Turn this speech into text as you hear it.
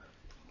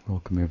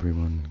Welcome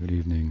everyone, good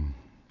evening.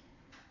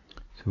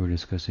 So we're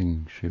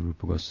discussing Sri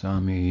Rupa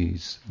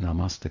Goswami's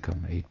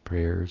Namastakam, 8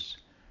 prayers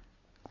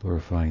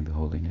glorifying the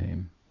holy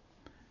name.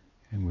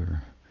 And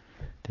we're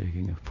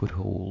taking a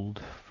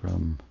foothold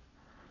from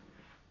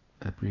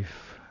a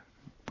brief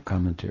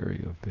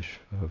commentary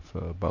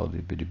of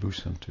Baldi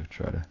Vidibhusam to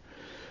try to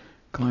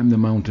climb the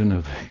mountain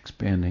of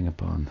expanding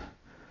upon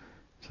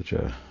such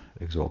a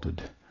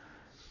exalted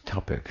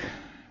topic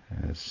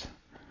as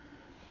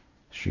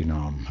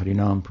Shrinam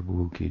Harinam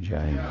Prabhu Ki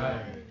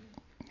Jai.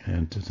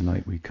 And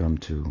tonight we come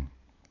to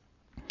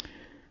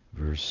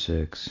verse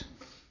 6,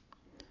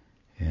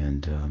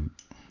 and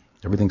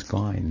everything's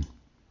fine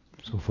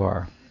so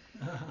far.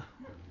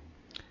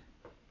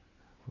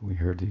 We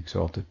heard the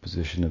exalted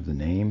position of the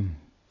name,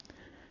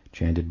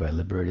 chanted by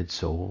liberated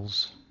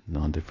souls,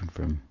 non-different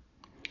from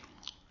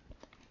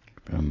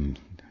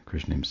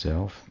Krishna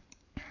himself,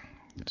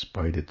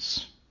 despite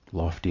its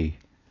lofty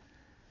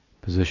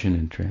position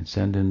in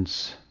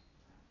transcendence,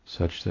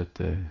 such that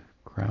the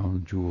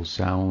crown jewel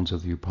sounds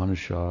of the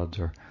Upanishads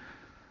are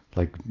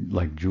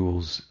like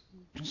jewels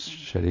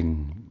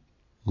shedding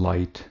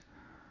light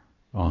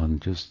on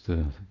just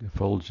the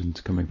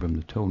effulgence coming from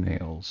the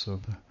toenails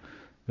of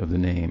the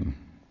name.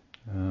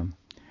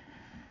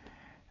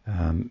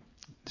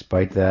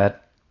 Despite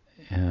that,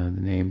 the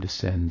name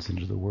descends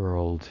into the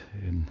world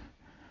in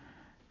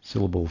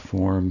syllable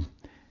form,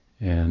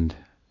 and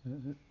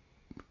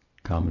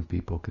common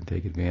people can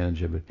take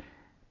advantage of it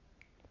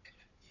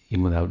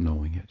even without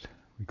knowing it.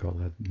 We call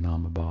that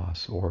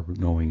namabhas, or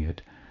knowing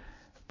it,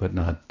 but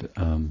not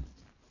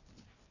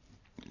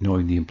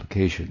knowing the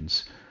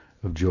implications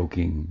of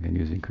joking and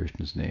using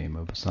Krishna's name,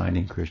 of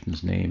assigning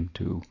Krishna's name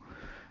to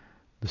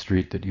the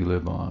street that you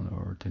live on,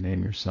 or to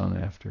name your son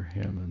after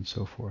him, and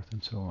so forth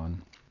and so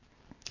on.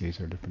 These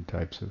are different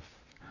types of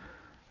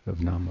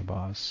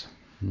namabhas.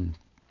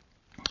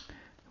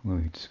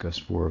 We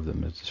discussed 4 of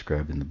them as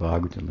described in the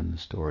Bhagavatam, in the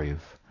story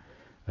of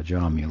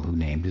Ajamil, who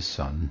named his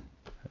son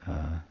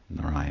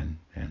Narayan,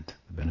 and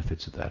the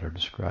benefits of that are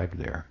described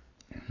there.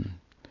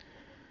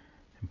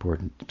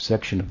 Important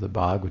section of the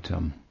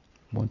Bhagavatam.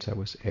 Once I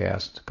was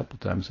asked, a couple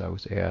times I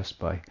was asked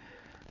by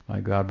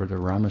my godbrother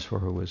Rameswar,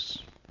 who was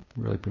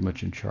really pretty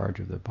much in charge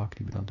of the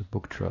Bhaktivedanta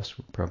Book Trust,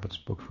 where Prabhupada's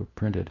books were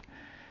printed,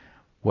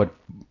 what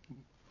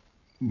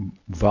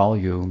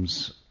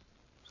volumes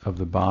of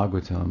the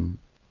Bhagavatam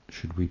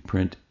should we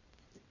print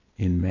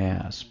in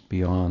mass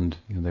beyond,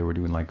 they were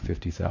doing like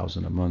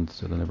 50,000 a month,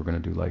 so they're never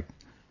going to do like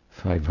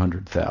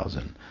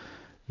 500,000,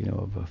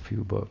 of a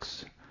few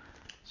books.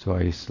 So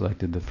I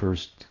selected the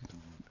first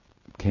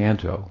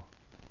canto,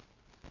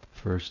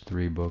 first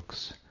 3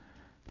 books.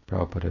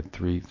 Prabhupada had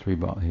three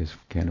volumes. His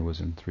canto was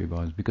in 3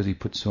 volumes because he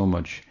put so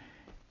much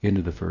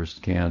into the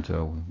first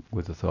canto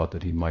with the thought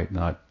that he might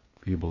not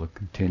be able to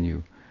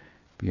continue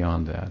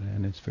beyond that.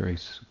 And it's very,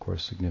 of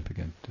course,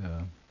 significant.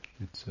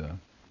 It's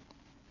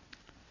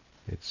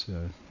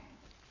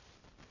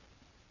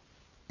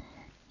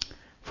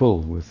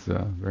full with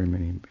very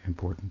many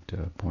important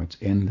points.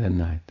 And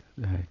then I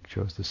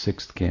chose the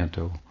 6th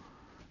canto,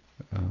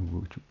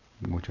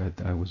 which I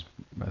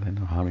don't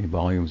know how many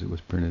volumes it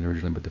was printed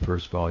originally, but the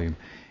first volume,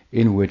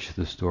 in which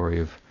the story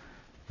of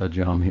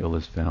Ajamil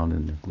is found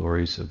and the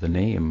glories of the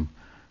name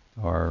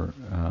are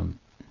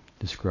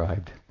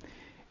described.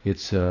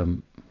 It's a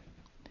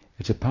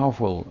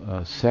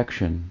powerful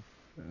section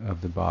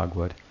of the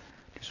Bhagavad.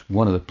 Just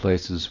one of the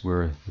places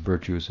where the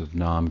virtues of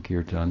Nam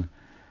Kirtan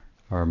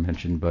are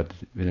mentioned, but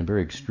in a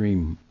very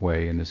extreme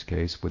way in this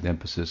case, with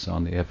emphasis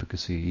on the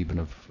efficacy even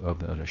of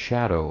the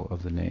shadow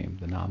of the name,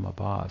 the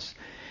namabhas.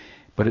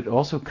 But it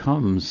also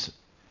comes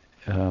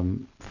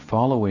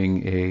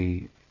following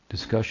a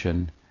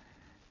discussion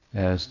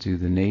as to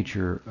the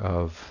nature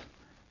of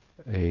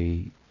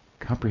a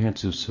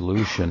comprehensive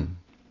solution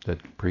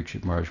that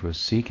Parikshit Maharaj was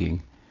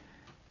seeking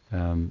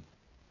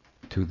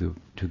to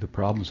the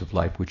problems of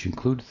life, which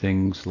include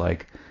things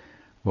like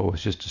what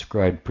was just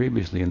described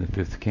previously in the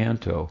 5th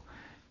canto,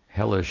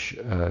 hellish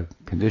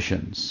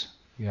conditions.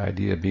 The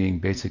idea being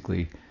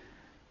basically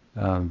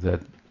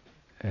that,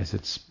 as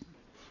it's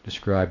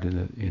described in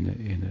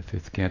the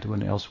 5th canto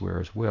and elsewhere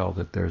as well,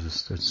 that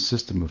there's a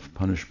system of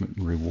punishment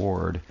and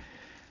reward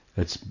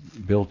that's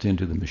built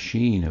into the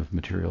machine of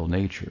material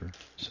nature,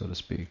 so to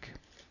speak.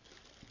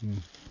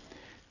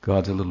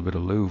 God's a little bit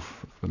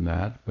aloof from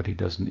that, but he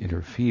doesn't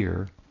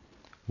interfere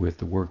with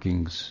the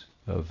workings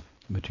of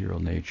material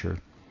nature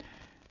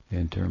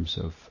in terms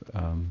of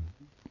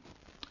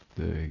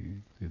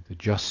the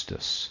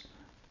justice,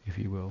 if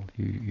you will,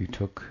 you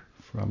took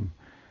from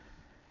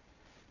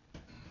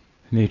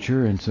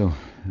nature, and so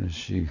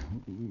she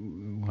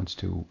wants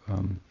to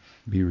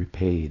be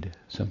repaid,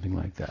 something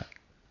like that.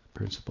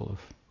 Principle of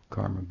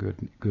karma,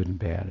 good and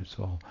bad, it's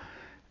all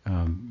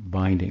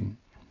binding.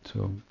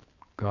 So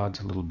God's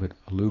a little bit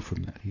aloof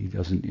from that. He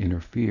doesn't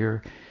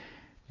interfere.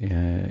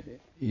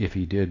 If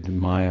he did,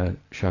 Maya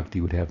Shakti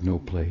would have no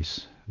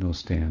place, no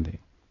standing.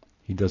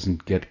 He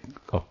doesn't get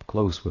up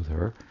close with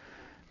her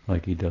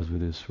like he does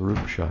with his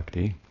Swarupa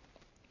Shakti.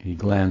 He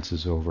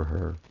glances over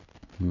her.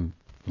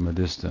 from a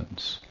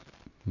distance.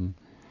 Hmm.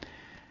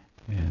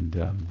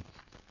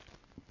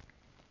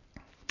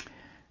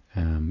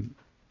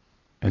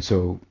 And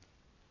so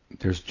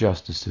there's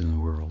justice in the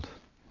world.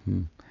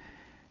 Hmm.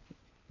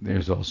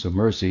 There's also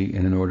mercy,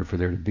 and in order for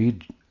there to be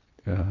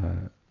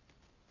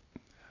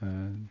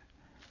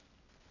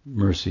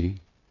mercy,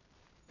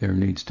 there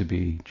needs to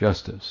be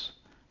justice,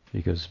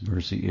 because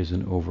mercy is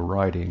an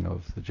overriding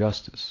of the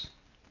justice.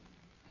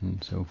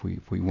 And so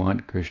if we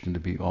want Krishna to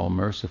be all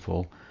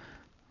merciful,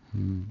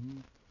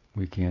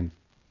 we can't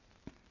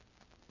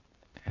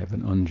have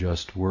an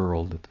unjust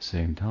world at the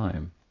same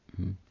time.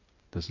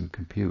 Doesn't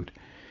compute.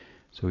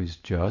 So he's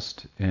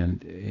just,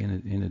 and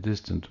in a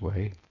distant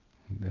way,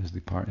 as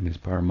in his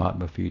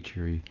Paramatma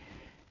feature,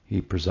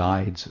 he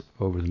presides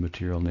over the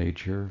material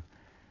nature,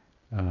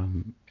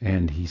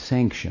 and he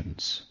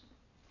sanctions,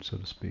 so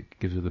to speak,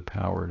 gives her the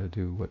power to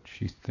do what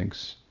she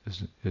thinks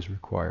is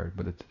required,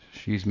 but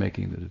she's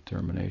making the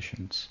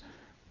determinations.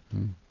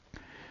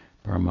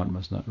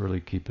 Paramatma's not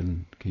really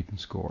keeping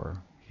score.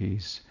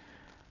 He's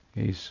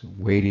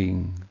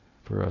waiting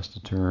for us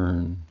to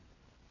turn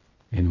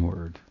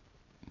inward,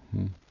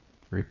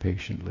 very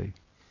patiently.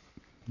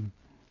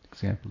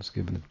 Example is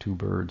given of two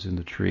birds in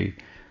the tree.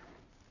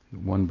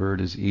 One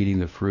bird is eating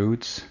the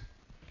fruits,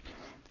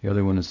 the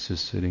other one is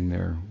just sitting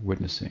there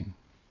witnessing.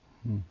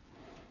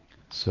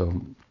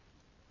 So,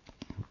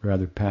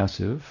 rather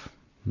passive,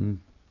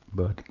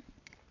 but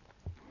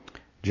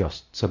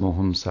just.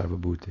 Samoham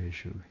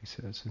sarvabhuteshu, he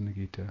says in the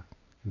Gita,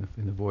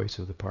 in the voice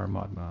of the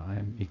Paramatma, I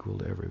am equal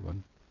to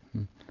everyone.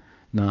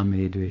 Na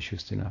me dveshu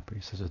stinapi,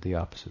 he says it the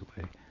opposite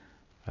way.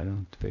 I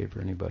don't favor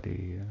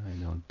anybody, I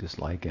don't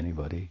dislike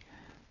anybody.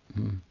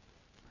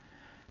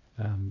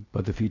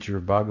 But the feature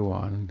of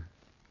Bhagavan,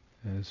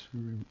 as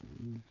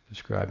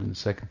described in the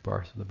second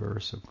part of the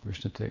verse of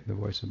Krishna, the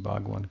voice of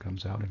Bhagavan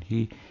comes out, and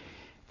he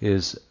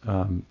is,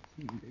 and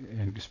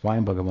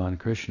Swayam Bhagavan,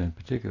 Krishna in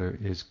particular,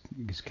 is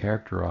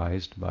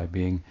characterized by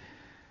being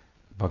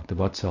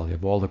Bhaktavatsalya.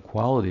 Of all the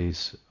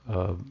qualities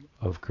of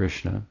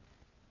Krishna,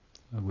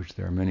 of which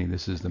there are many,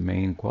 this is the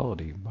main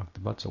quality,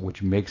 Bhaktavatsalya,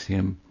 which makes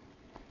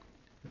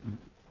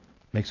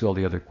all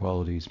the other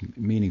qualities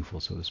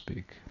meaningful, so to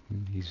speak.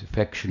 He's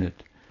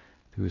affectionate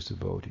to his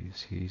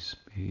devotees. He's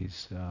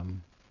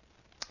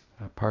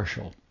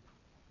partial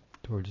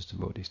towards his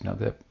devotees. Now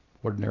that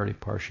ordinarily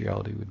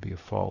partiality would be a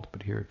fault,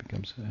 but here it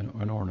becomes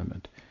an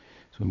ornament.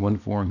 So in one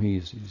form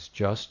he's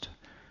just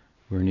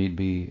where need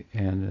be,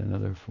 and in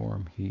another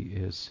form he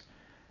is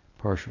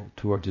partial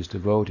towards his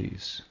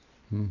devotees.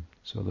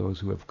 So those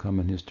who have come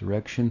in his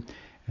direction,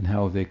 and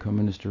how have they come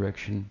in his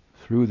direction?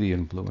 Through the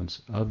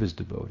influence of his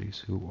devotees,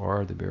 who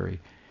are the very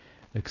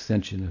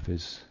extension of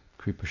his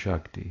Kripa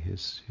Shakti,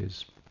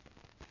 his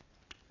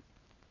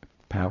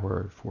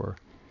power for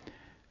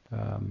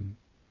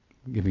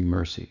giving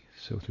mercy.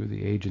 So through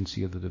the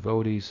agency of the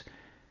devotees,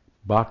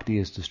 bhakti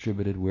is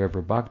distributed.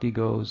 Wherever bhakti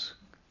goes,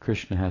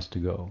 Krishna has to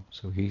go.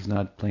 So he's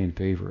not playing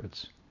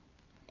favorites,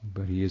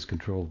 but he is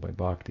controlled by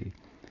bhakti.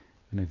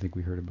 And I think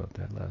we heard about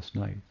that last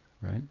night,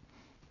 right?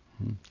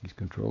 He's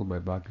controlled by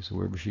bhakti, so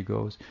wherever she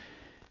goes,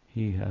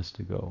 he has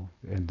to go.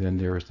 And then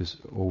there is this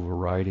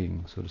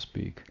overriding, so to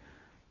speak,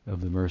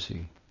 of the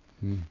mercy,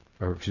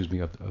 of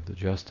the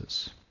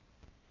justice.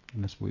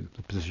 And that's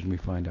the position we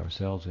find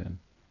ourselves in,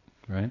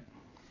 right?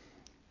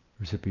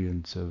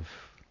 Recipients of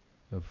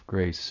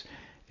grace.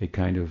 A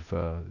kind of,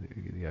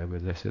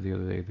 as I said the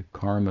other day, the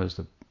karma is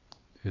the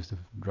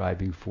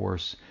driving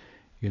force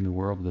in the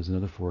world. There's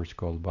another force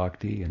called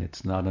bhakti, and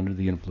it's not under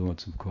the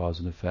influence of cause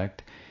and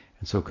effect.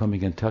 And so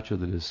coming in touch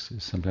with it is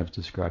sometimes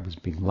described as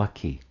being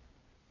lucky,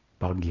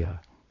 bhagya.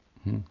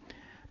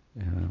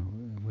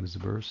 What is the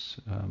verse?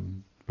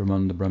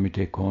 Brahmanda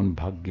brahmite kon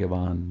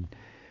bhagyavan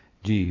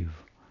jeev.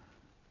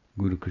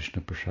 Guru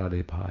Krishna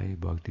prasade pai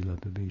bhakti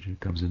lata bija. It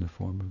comes in the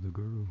form of the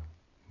Guru,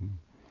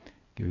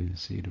 giving the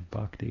seed of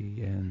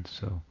bhakti. And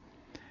so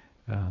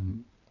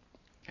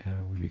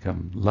we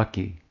become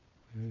lucky.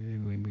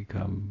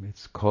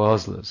 It's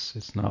causeless.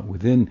 It's not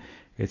within.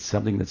 It's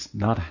something that's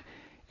not.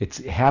 It's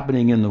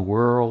happening in the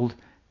world,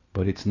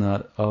 but it's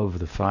not of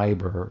the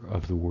fiber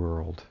of the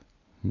world.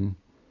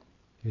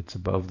 It's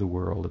above the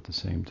world at the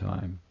same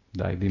time.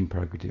 Daivim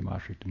prakriti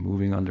mashrita,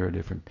 moving under a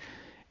different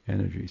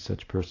energy.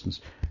 Such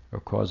persons are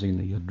causing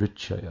the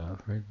yadrichaya,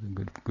 right?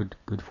 The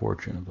good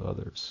fortune of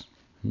others.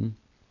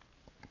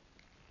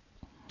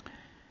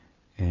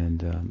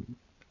 And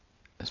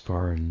as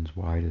far and as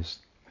wide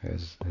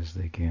as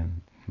they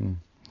can.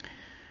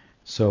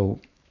 So,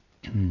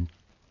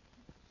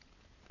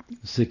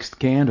 sixth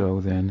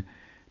canto, then,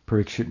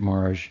 Parikshit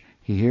Maharaj,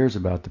 he hears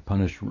about the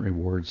punishment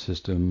reward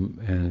system,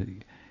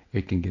 and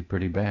it can get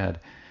pretty bad.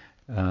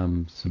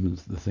 Some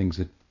of the things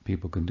that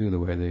people can do, the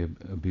way they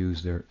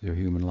abuse their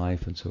human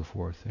life and so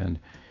forth. And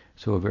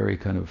so a very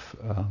kind of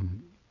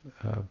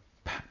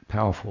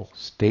powerful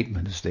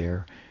statement is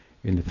there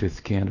in the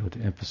fifth canto to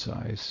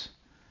emphasize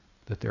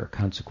that there are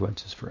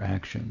consequences for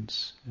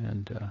actions.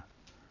 And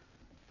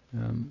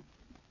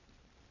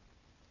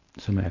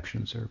some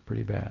actions are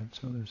pretty bad,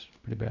 so there's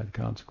pretty bad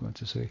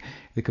consequences. So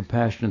the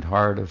compassionate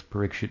heart of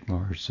Parikshit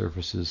Maharaj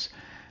surfaces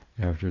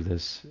after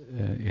this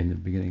in the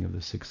beginning of the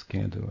 6th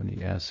canto, and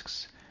he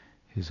asks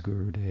his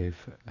Gurudev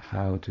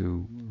how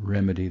to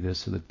remedy this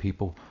so that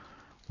people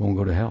won't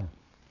go to hell.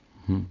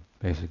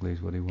 Basically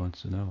is what he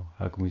wants to know.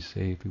 How can we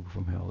save people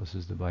from hell? This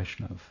is the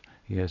Vaishnav.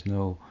 He has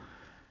no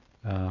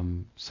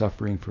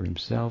suffering for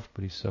himself,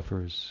 but he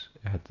suffers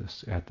at the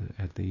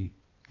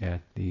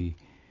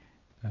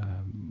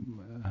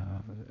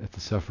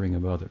suffering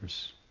of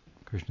others.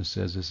 Krishna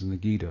says this in the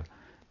Gita.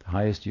 The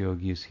highest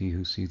yogi is he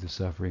who sees the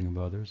suffering of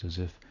others as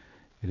if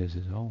it is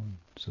his own.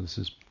 So this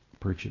is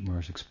Parikshit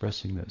Maharaj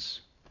expressing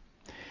this.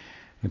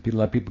 And a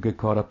lot of people get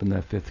caught up in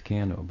that 5th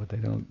canto, but they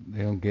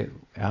don't get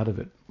out of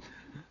it.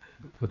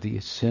 What the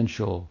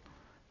essential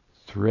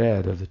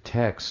thread of the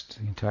text,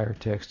 the entire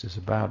text is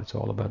about. It's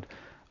all about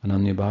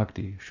Ananya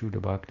Bhakti, Shuddha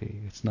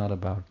Bhakti. It's not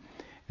about,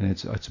 and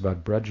it's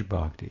about Braj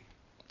Bhakti.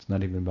 It's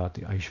not even about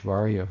the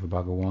Aishvarya of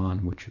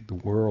Bhagawan, which the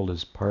world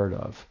is part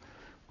of.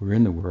 We're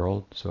in the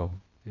world, so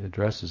it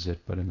addresses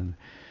it, but the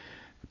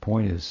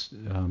point is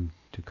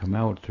to come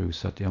out through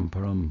Satyam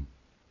Param,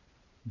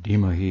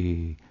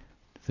 Dhimahi,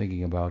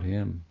 thinking about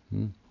him,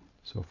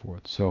 so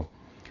forth. So,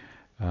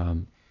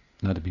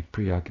 not to be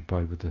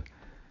preoccupied with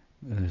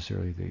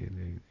necessarily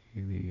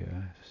the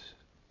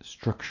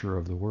structure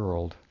of the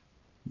world.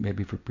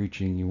 Maybe for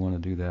preaching you want to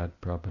do that.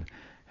 Prabhupada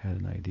had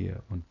an idea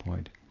at one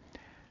point.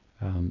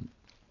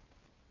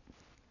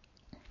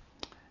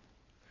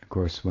 Of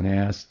course, when he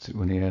asked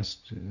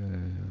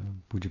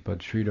Pujapad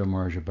Sridhar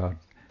Maharaj about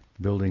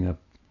building a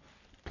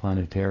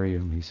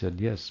planetarium, he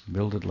said, yes,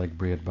 build it like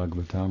Brihad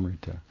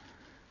Bhagavatamrita.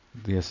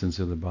 The essence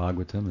of the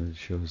Bhagavatam, it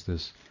shows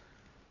this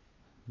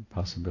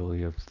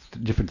possibility of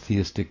different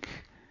theistic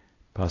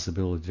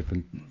possibilities,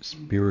 different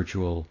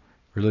spiritual,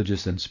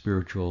 religious and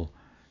spiritual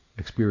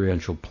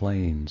experiential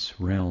planes,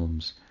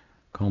 realms,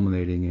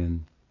 culminating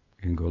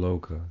in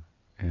Goloka,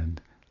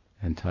 and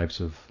types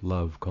of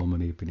love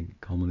culminating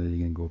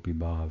in Gopi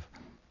Bhav.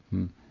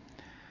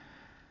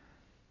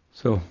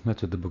 So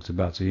that's what the book's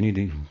about. So you need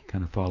to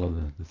kind of follow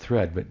the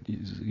thread, but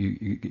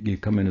you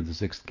come into the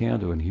 6th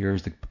canto, and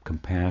here's the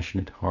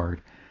compassionate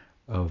heart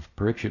of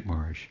Parikshit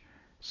Maharaj.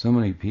 So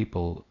many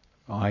people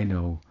I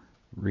know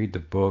read the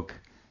book,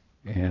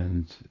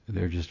 and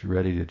they're just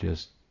ready to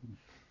just,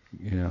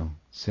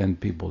 send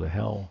people to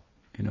hell.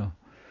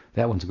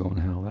 That one's going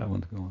to hell, that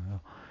one's going to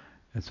hell,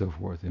 and so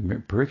forth.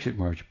 And Parikshit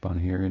Maharaj, upon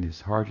hearing, his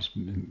heart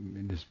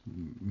just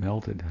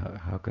melted.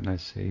 How can I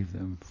save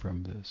them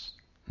from this?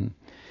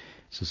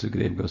 So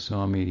Sukadeva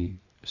Goswami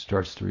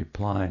starts to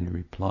reply, and he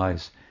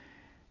replies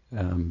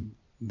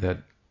that,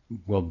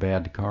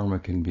 bad karma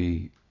can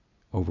be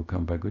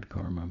overcome by good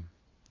karma.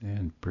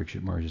 And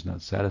Parikshit Maharaj is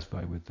not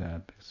satisfied with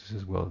that, because he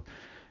says,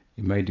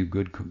 you may do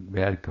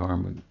bad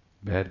karma,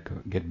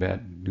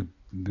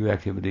 do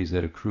activities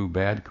that accrue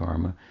bad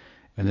karma,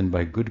 and then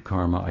by good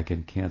karma I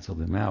can cancel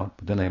them out,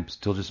 but then I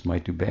still just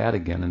might do bad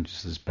again, and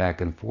just this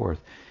back and forth.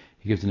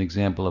 He gives an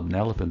example of an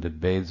elephant that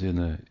bathes in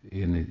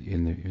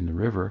the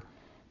river.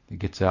 It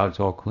gets out, it's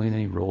all clean,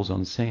 and he rolls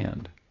on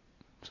sand.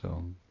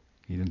 So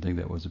he didn't think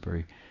that was a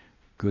very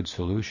good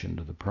solution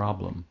to the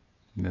problem.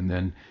 And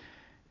then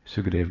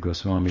Sukadeva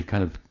Goswami,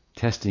 kind of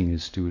testing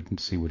his student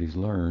to see what he's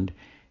learned,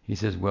 he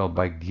says,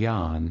 by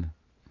Gyan,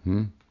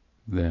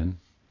 then,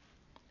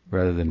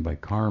 rather than by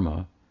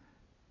karma,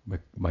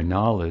 by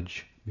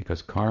knowledge,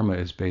 because karma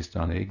is based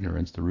on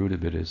ignorance, the root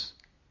of it is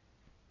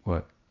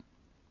what?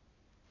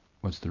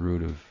 What's the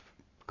root of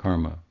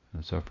karma,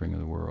 the suffering of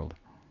the world?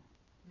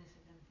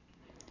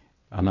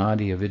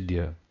 Anadi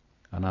avidya,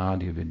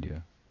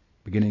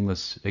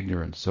 beginningless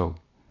ignorance. So,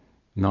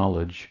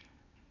 knowledge,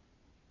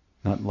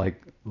 not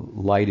like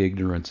light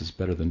ignorance is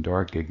better than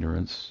dark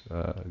ignorance,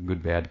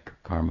 good bad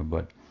karma,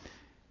 but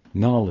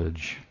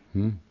knowledge.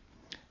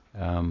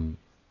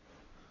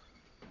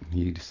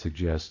 He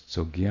suggests,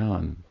 so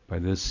Gyan, by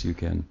this you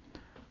can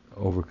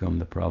overcome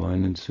the problem.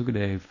 And then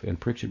Sukadeva and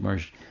Parikshit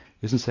Maharaj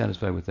isn't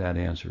satisfied with that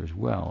answer as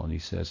well, and he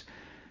says,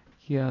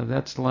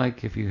 that's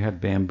like if you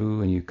had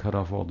bamboo and you cut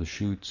off all the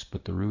shoots,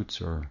 but the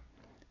roots are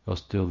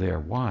still there.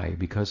 Why?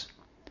 Because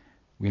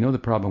we know the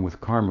problem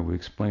with karma. We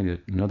explained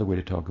it. Another way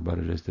to talk about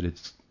it is that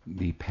it's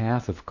the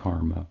path of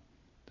karma,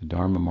 the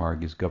Dharma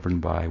Marg, is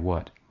governed by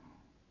what?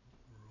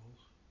 Rules.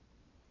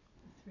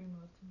 The 3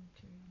 modes of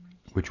material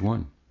nature. Which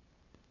one?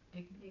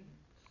 Ignorance.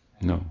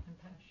 No. And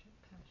passion.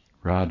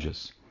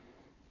 Rajas.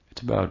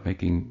 It's about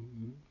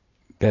making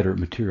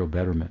material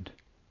betterment.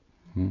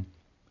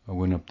 I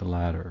went up the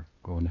ladder,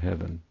 going to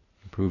heaven,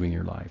 improving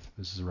your life.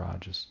 This is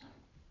Rajas.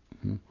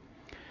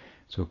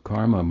 So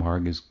karma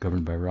marg is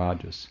governed by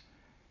Rajas.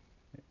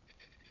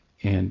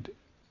 And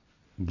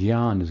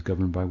Gyan is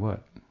governed by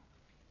what?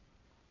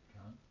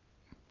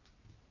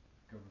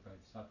 Governed by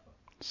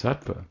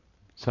sattva.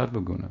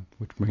 Sattva guna,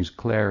 which brings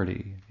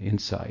clarity,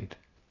 insight,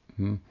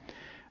 an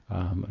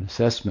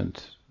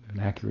assessment, an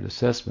accurate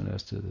assessment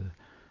as to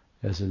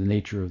the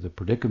nature of the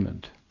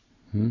predicament.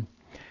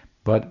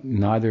 But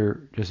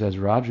neither, just as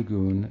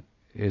Rajagun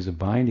is a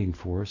binding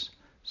force,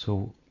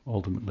 so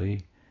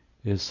ultimately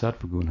is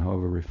sattva guna,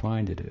 however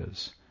refined it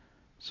is.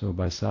 So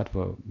by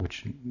sattva,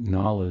 which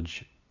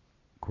knowledge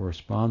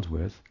corresponds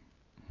with,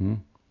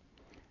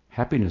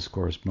 happiness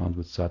corresponds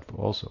with sattva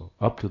also,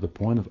 up to the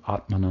point of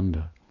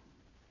atmananda.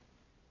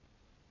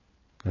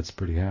 That's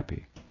pretty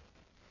happy.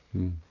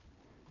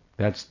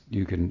 That's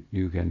you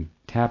can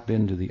tap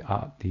into the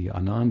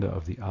ananda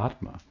of the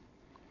atma,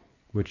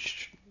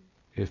 which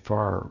is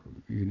far.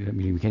 We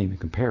can't even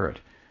compare it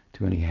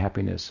to any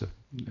happiness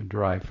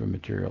derived from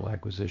material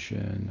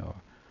acquisition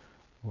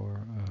or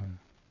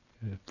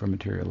from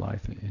material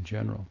life in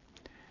general.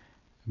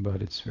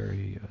 But it's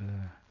very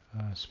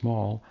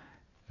small,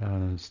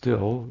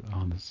 still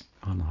on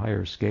a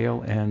higher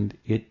scale, and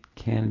it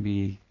can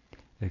be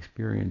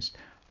experienced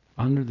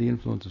under the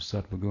influence of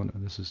sattva guna.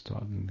 This is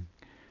taught in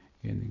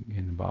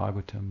the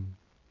Bhagavatam.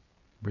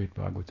 Great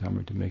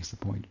Bhagavatamrita makes the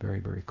point very,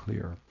 very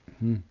clear.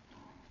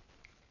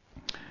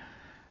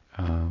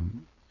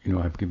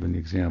 I've given the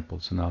example.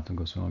 Sanatana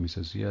Goswami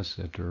says, yes,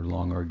 after a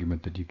long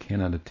argument that you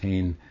cannot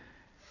attain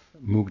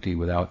mukti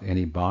without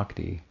any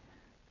bhakti.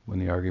 When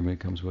the argument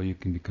comes, well, you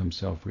can become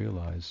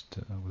self-realized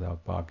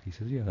without bhakti. He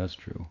says, yeah, that's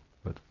true,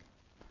 but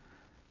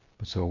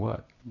so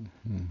what?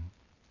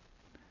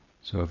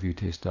 So if you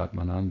taste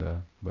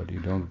Atmananda, but you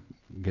don't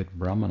get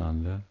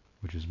Brahmananda,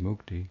 which is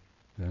mukti,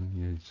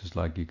 then it's just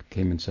like you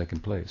came in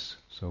second place.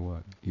 So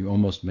what? You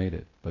almost made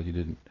it, but you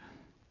didn't.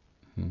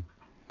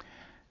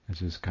 It's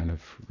this kind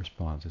of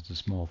response. It's a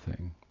small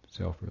thing,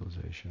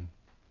 self-realization.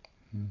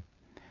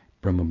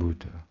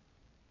 Brahmabhuta,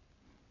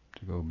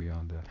 to go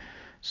beyond that.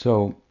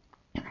 So,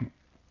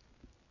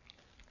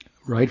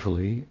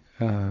 rightfully,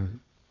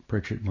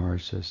 Parikshit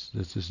Maharaj says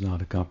this is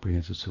not a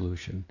comprehensive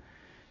solution.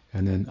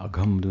 And then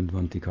Agam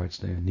Dundvanti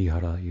Kartsnaya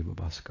Nihara Iva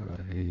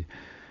Bhaskara.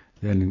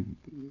 Then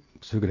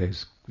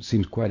Sukadeva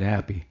seems quite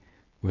happy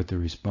with the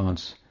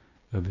response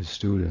of his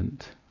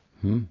student.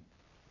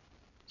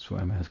 That's why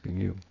I'm asking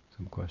you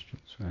some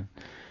questions, right?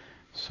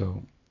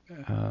 So,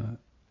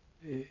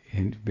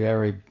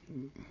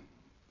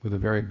 with a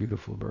very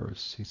beautiful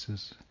verse, he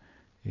says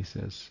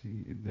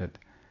that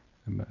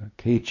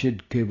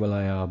Kechid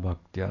Kevalaya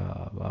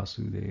Bhaktya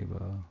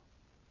Vasudeva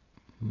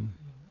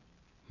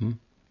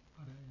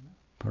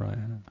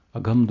Parayana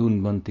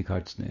Agamdun Vanti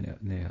Kartsneha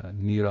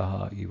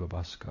Niraha Iva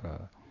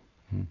Bhaskara.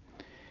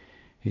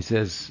 He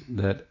says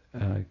that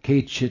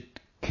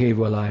Kechit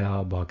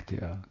Kevalaya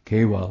Bhaktya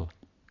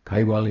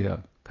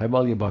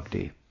Kaivalya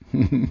Bhakti.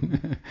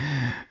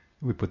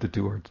 We put the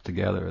two words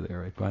together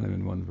there. I find them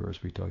in one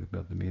verse. We talked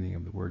about the meaning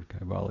of the word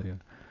Kaivalya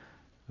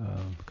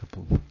a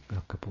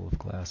couple of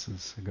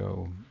classes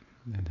ago,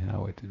 and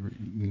how it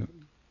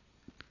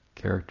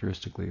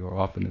characteristically or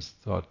often is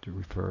thought to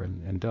refer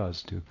and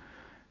does to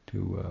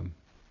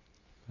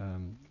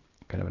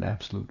kind of an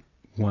absolute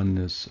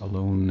oneness,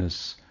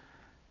 aloneness,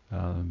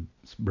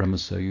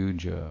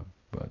 Brahmasayuja,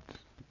 but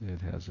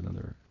it has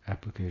another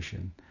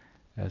application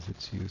as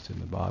it's used in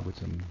the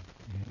Bhagavatam,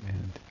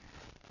 and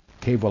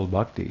Keval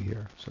Bhakti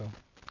here, so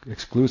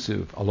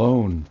exclusive,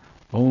 alone,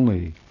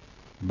 only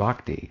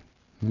Bhakti,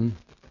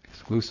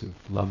 exclusive,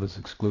 love is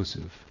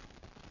exclusive,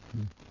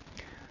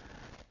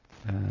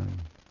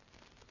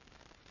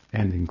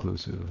 and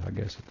inclusive, I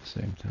guess, at the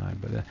same time,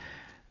 but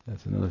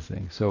that's another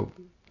thing. So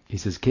he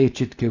says,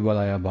 Kechit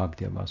Kevalaya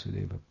Bhakti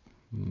Vasudeva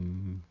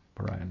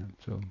Parayana.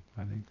 So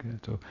I think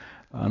so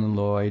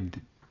unalloyed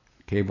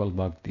Keval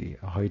Bhakti,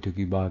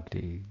 Ahaituki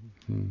Bhakti,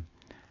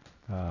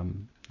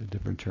 the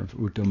different terms,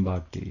 Uttam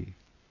Bhakti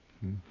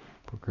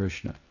for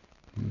Krishna.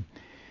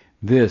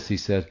 This, he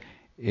said,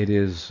 it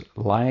is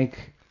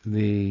like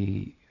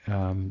the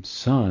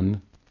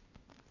sun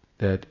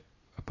that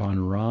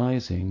upon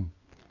rising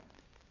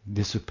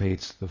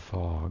dissipates the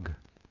fog.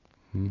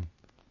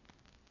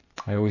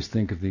 I always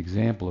think of the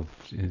example of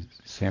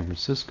San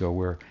Francisco,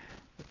 where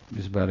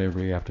just about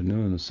every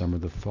afternoon in the summer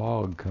the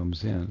fog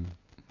comes in,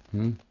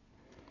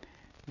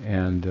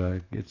 and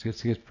it gets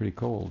pretty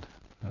cold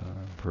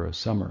for a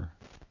summer.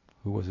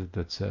 Who was it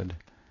that said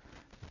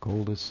the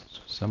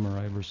coldest summer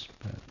I ever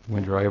spent,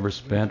 winter I ever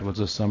spent was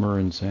a summer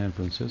in San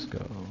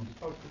Francisco?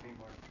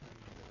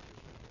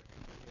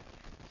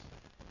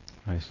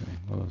 I see.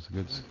 Well, it's a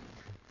good.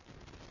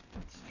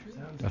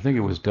 I think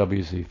it was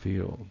W.C.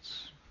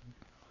 Fields.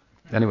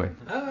 Anyway.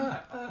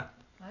 I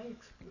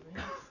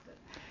experienced it.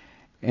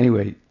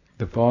 Anyway,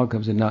 the fog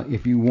comes in. Now,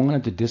 if you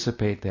wanted to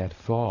dissipate that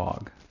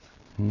fog,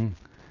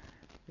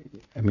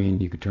 I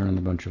mean, you could turn on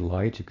a bunch of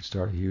lights, you could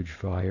start a huge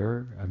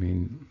fire,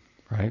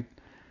 right?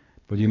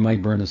 But you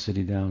might burn the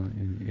city down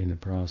in the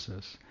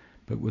process.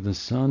 But when the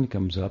sun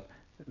comes up,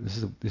 this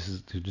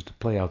is just to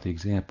play out the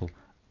example,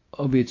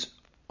 of its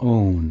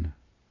own.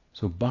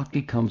 So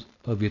bhakti comes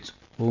of its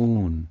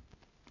own.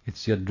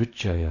 It's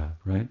yadrichaya,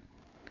 right?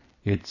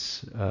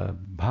 It's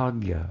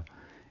bhagya.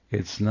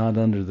 It's not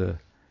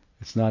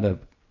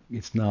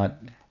it's not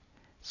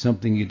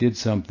something you did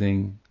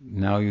something,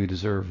 now you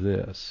deserve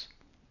this.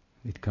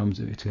 It's got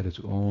its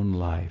own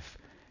life,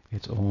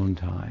 its own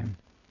time.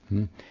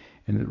 And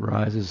it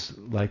rises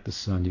like the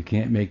sun. You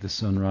can't make the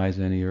sun rise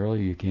any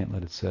earlier, you can't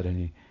let it set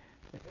any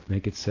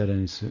make it set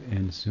any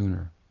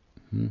sooner.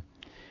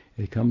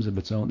 It comes of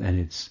its own, and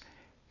it's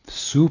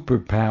super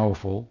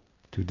powerful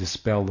to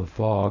dispel the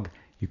fog.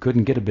 You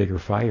couldn't get a bigger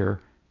fire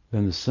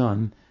than the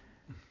sun,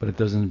 but it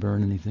doesn't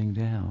burn anything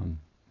down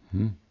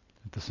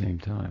at the same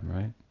time,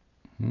 right?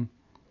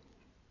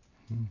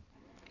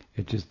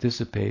 It just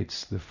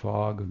dissipates the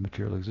fog of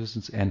material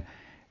existence, and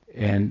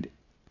then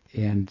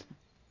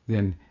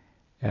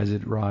as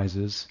it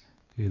rises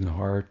in the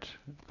heart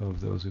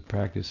of those who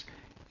practice,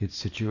 it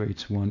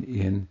situates one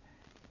in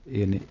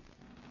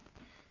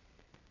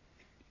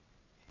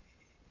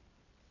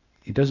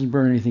it doesn't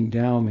burn anything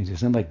down. Means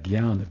it's not like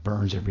gyan that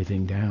burns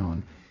everything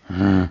down.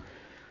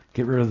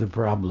 Get rid of the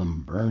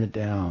problem, burn it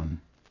down.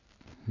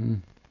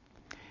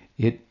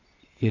 It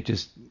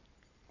just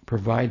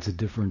provides a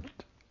different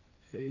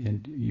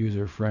and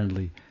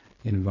user-friendly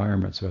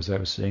environment. So as I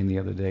was saying the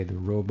other day, the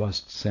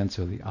robust sense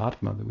of the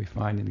Atma that we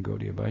find in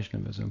Gaudiya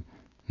Vaishnavism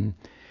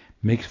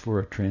makes for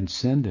a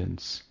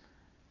transcendence,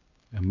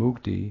 a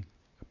mukti,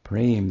 a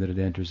prem that it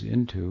enters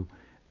into,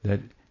 that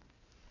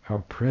our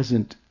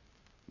present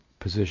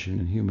position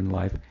in human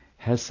life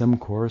has some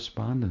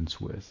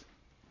correspondence with.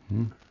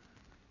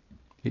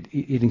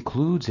 It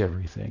includes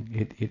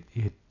everything.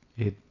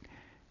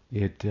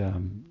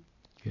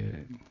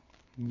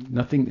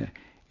 Nothing.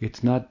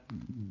 It's not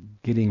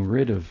getting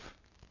rid of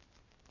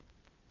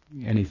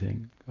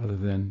anything other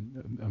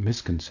than a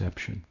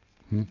misconception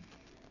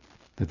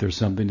that there's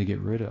something to get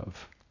rid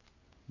of.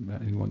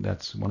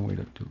 That's one way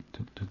to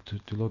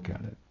look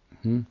at it.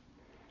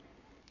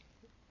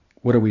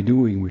 What are we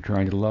doing? We're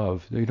trying to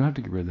love. You don't have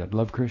to get rid of that.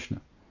 Love Krishna.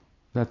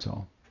 That's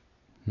all.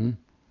 And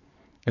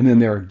then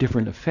there are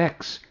different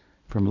effects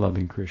from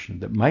loving Krishna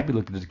that might be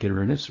looked at as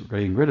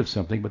getting rid of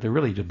something, but they're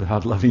really just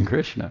about loving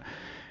Krishna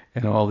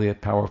and all the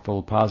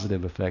powerful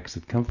positive effects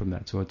that come from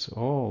that. So it's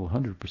all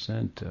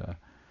 100%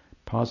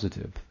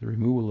 positive. The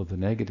removal of the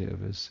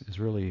negative is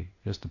really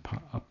just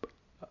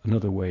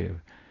another way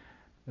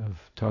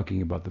of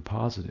talking about the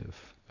positive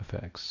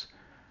effects.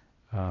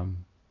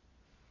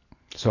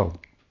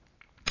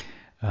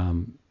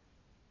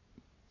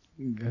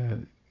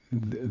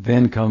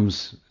 Then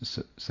comes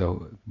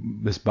so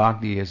this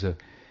bhakti is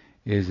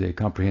a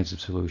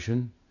comprehensive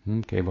solution,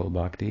 Keval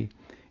Bhakti,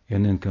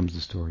 and then comes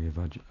the story of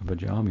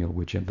Ajamil,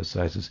 which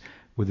emphasizes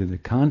within the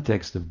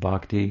context of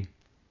bhakti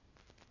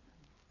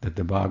that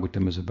the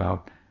Bhagavatam is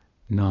about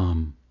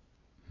Nam,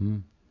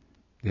 the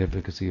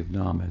efficacy of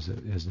Nam as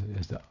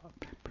the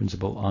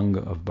principal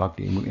anga of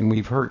bhakti, and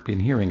we've been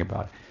hearing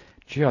about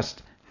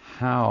just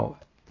how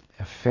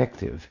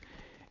effective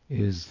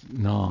is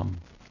Nam,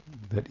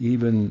 that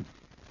even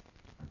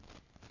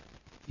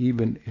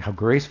how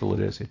graceful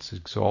it is. It's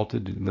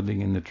exalted,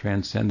 living in the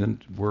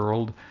transcendent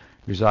world,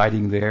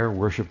 residing there,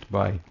 worshipped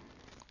by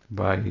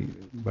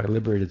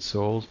liberated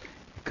souls.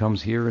 It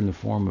comes here in the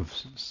form of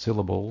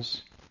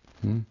syllables.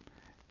 The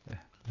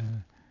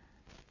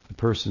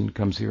person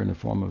comes here in the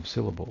form of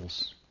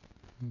syllables.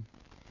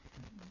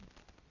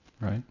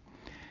 Right?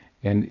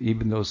 And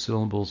even those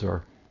syllables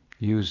are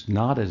used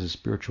not as a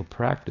spiritual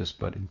practice,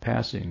 but in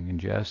passing, in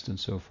jest, and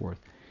so forth.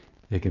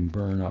 They can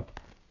burn up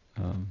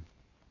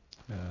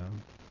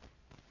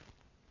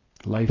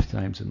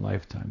lifetimes and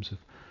lifetimes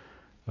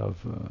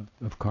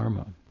of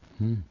karma.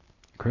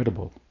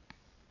 Incredible,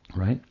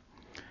 right?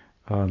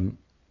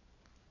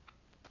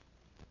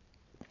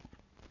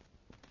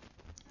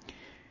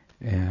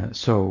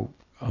 So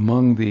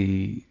among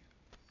the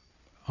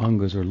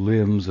angas or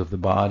limbs of the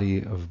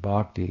body of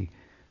bhakti,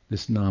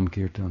 this Nam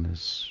Kirtan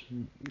is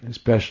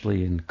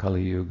especially in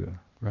Kali Yuga,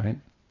 right?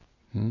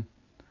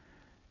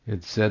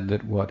 It's said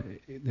that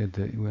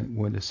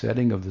when the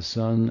setting of the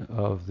sun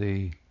of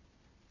the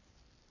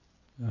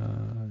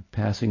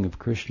passing of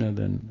Krishna,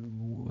 then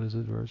what is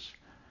it verse?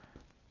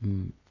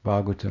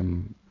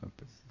 Bhagavatam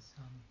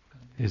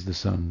is the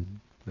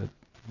sun that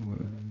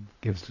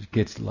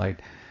gets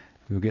light.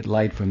 You get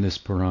light from this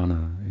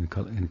Purana in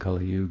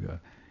Kali Yuga,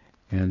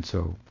 and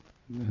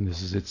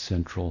this is its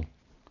central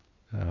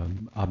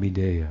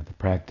abhideya, the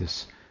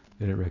practice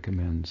that it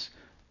recommends,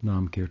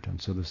 Nam Kirtan.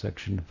 So the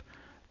section of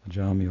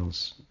Ajamil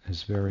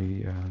is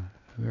very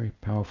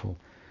powerful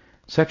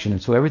section,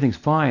 and so everything's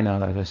fine.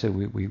 Now, as I said,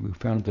 we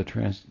found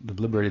the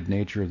liberated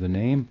nature of the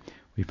name.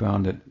 We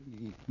found that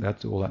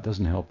that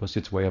doesn't help us.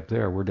 It's way up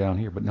there. We're down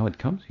here, but no, it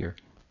comes here.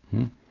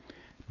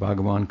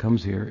 Bhagavan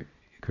comes here,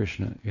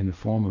 Krishna, in the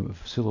form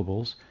of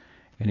syllables,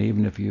 and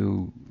even if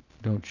you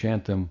don't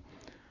chant them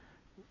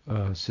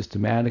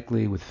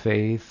systematically with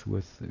faith,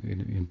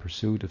 in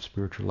pursuit of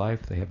spiritual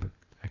life, they have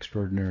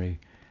extraordinary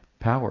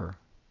power.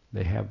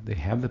 They have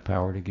the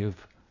power to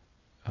give,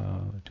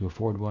 to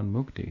afford one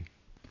mukti.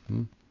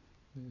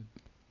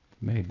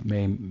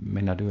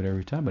 May not do it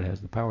every time, but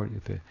has the power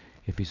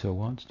if he so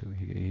wants to.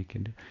 He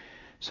can do.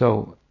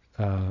 So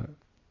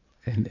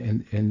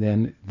and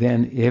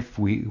then if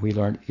we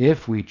learn,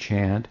 if we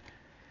chant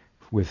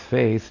with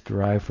faith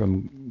derived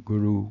from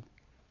Guru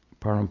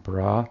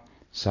Parampara,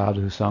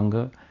 Sadhu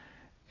Sangha,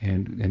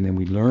 and then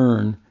we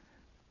learn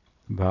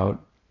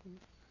about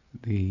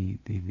the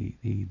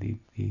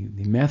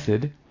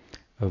method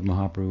of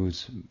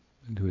Mahaprabhu's,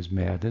 to his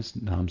madness,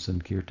 Nam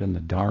Sankirtan, the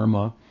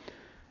Dharma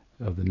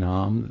of the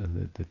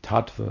Nam, the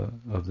Tattva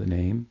of the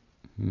name.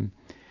 And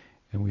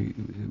we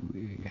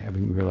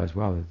having realized,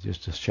 wow,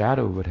 just a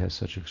shadow of it has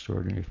such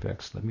extraordinary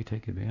effects. Let me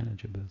take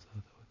advantage of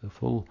the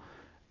full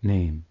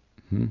name.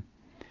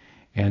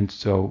 And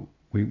so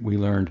we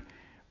learned,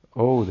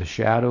 the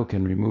shadow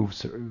can remove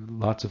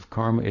lots of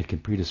karma. It can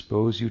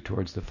predispose you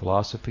towards the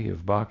philosophy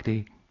of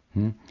bhakti.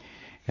 And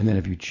then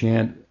if you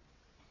chant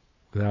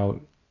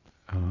without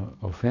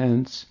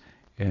offense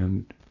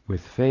and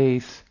with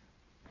faith,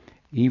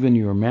 even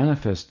your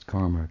manifest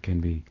karma can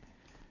be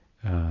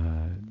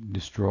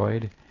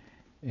destroyed.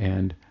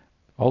 And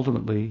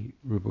ultimately,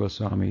 Rupa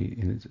Goswami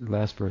in his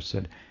last verse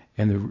said,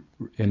 and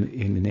the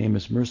name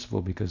is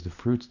merciful because the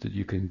fruits that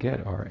you can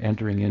get are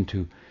entering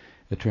into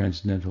a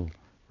transcendental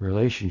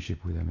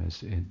relationship with him.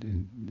 As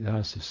in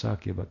Dasa,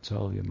 Sakya,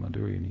 Vatsalya,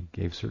 Madhurya, and he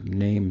gave certain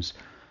names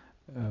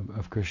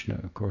of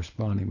Krishna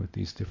corresponding with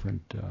these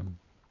different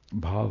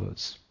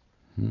bhavas.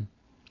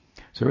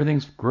 So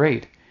everything's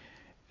great,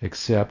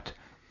 except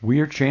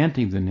we're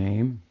chanting the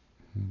name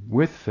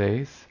with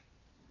faith,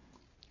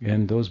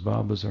 and those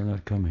bhavas are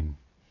not coming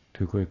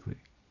too quickly.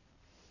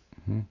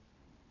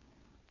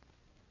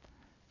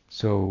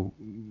 So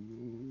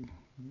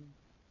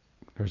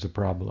there's a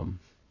problem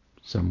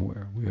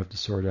somewhere. We have to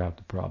sort out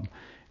the problem.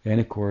 And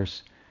of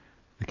course,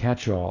 the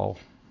catch-all,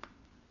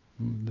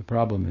 the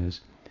problem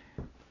is,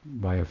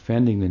 by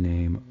offending the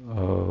name,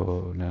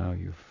 now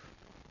you've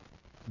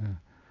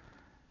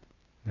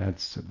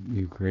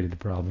created the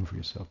problem for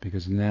yourself,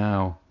 because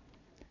now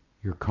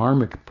your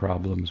karmic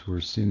problems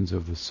were sins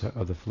of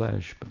the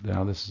flesh, but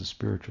now this is a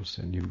spiritual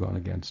sin. You've gone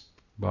against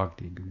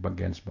bhakti,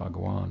 against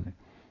Bhagavan,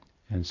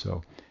 and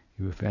so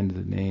you offended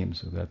the name.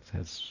 So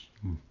it's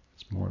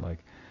more like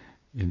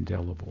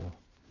indelible.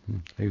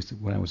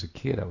 When I was a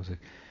kid, I was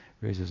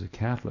raised as a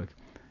Catholic,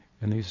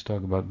 and they used to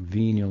talk about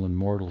venial and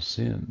mortal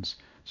sins.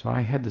 So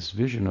I had this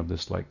vision of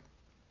this like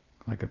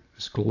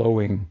this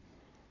glowing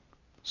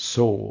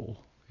soul,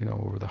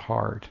 over the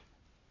heart,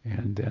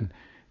 and then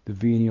the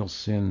venial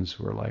sins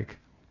were like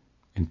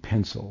in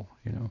pencil,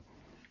 and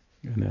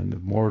then the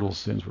mortal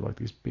sins were like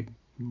these big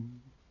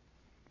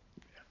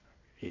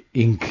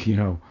ink,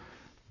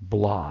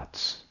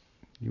 blots.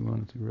 You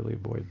wanted to really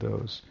avoid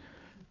those.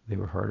 They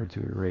were harder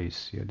to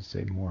erase. You had to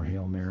say more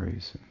Hail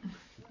Marys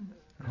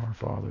and Our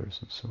Fathers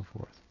and so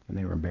forth. And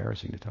they were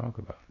embarrassing to talk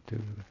about,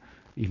 too,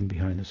 even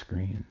behind the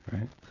screen,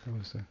 right? That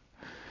was the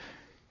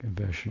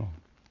confessional.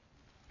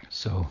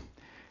 So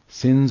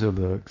sins of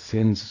a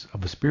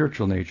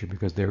spiritual nature,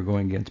 because they're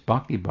going against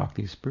bhakti.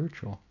 Bhakti is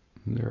spiritual.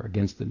 They're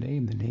against the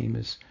name. The name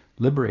is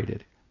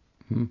liberated.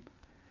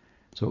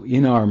 So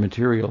in our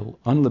material,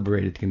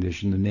 unliberated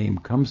condition, the name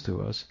comes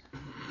to us.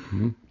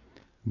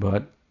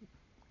 But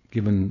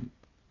given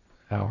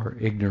our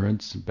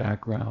ignorance and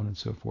background and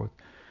so forth,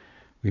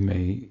 we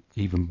may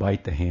even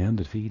bite the hand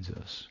that feeds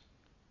us.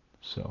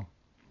 So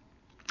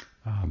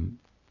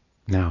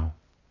now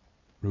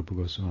Rupa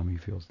Goswami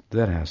feels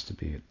that has to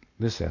be it.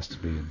 This has to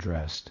be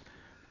addressed.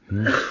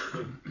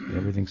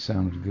 Everything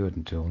sounded good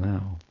until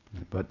now,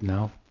 but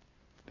now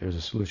there's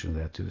a solution to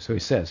that too. So he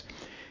says,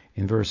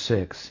 in verse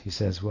 6, he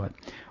says what?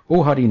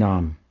 O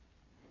Harinam,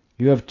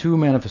 you have two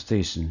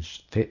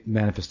manifestations.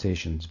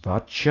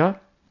 Vacha,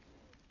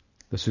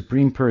 the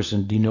Supreme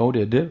Person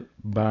denoted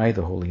by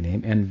the holy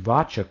name, and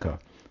Vachaka,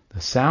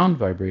 the sound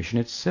vibration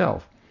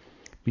itself.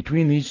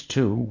 Between these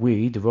two,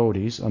 we,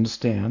 devotees,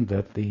 understand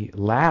that the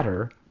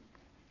latter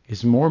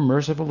is more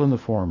merciful than the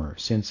former,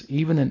 since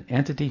even an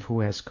entity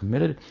who has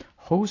committed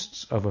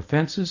hosts of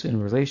offenses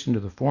in relation to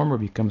the former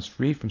becomes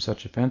free from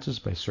such offenses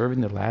by serving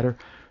the latter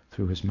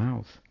through his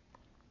mouth.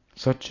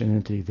 Such an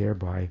entity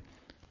thereby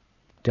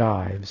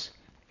dives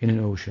in an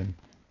ocean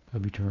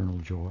of eternal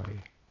joy.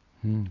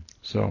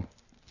 So,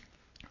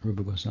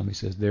 Rupa Goswami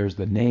says there's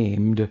the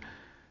named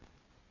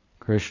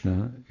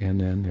Krishna, and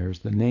then there's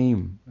the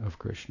name of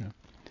Krishna.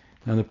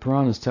 Now the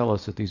Puranas tell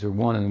us that these are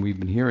one, and we've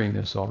been hearing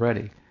this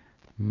already.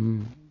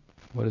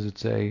 What does it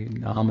say?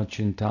 Nama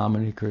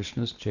Chintamani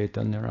Krishnas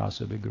Chaitanya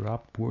Rasa Vigra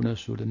Purna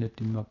Shuddha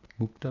Nityam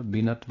Mukta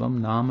Binatvam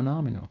Nama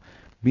Namino.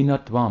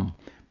 Binatvam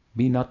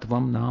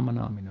Nama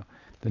Namino.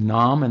 The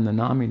Nam and the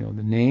Namino,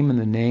 the name and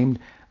the named,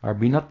 are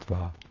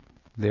binatva.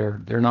 They're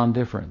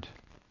non-different.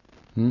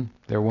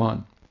 They're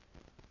one.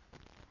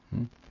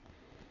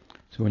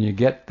 So when you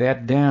get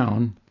that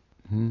down,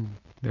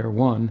 they're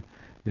one,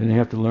 then you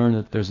have to learn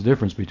that there's a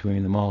difference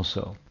between them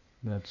also.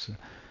 That's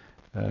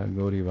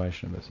Gaudiya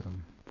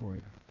Vaishnavism for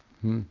you.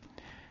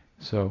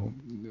 So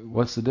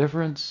what's the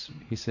difference?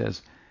 He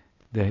says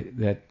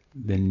that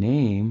the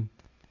name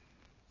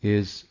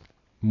is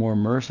more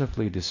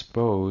mercifully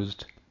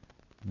disposed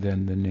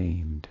than the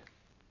named.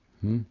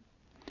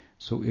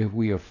 So if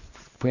we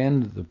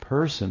offend the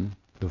person,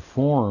 the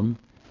form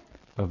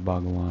of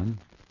Bhagavan,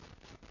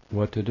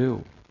 what to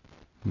do?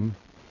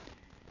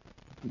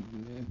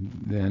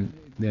 Then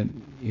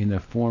in the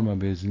form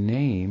of his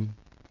name,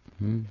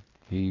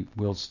 he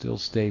will still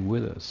stay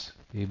with us,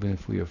 even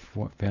if we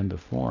offend the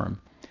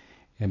form.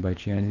 and by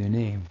chanting the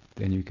name,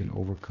 then you can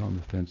overcome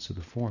the fence of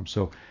the form.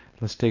 So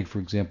let's take, for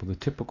example, the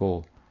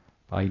typical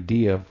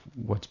idea of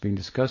what's being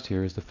discussed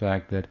here is the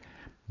fact that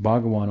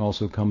Bhagavan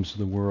also comes to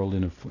the world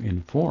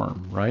in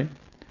form, right?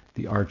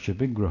 The Archa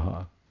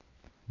Vigraha,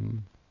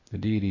 the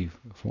deity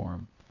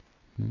form.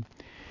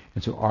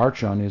 And so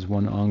Archan is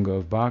one anga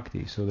of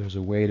bhakti, so there's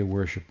a way to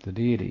worship the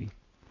deity.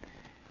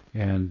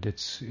 And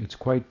it's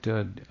quite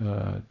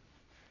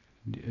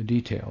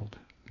detailed.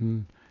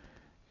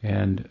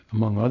 And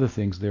among other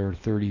things, there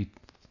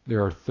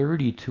are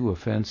 32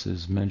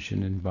 offenses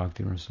mentioned in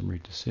Bhakti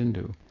Rasamrita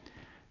Sindhu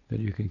that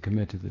you can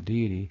commit to the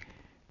deity.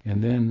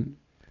 And then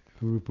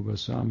Rupa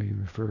Goswami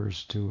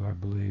refers to, I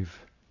believe,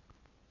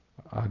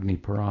 Agni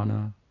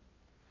Purana,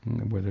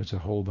 where there's a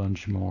whole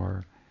bunch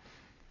more,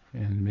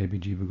 and maybe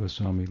Jiva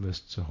Goswami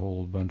lists a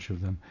whole bunch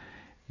of them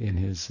in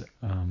his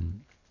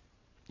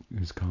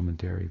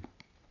commentary.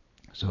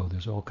 So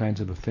there's all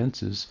kinds of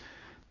offenses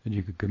that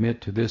you could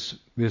commit to this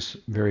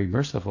very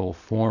merciful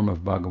form of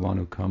Bhagavan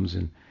who comes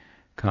in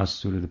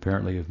constituted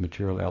apparently of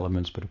material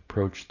elements, but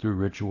approached through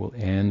ritual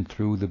and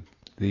through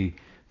the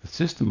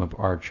system of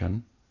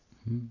Archan,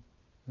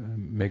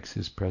 makes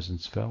his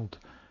presence felt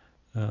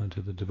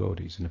to the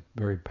devotees in a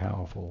very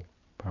powerful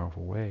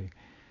way.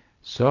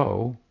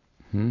 So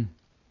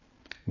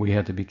we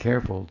had to be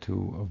careful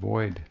to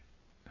avoid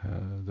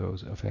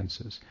those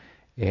offenses.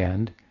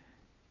 And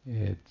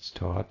it's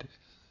taught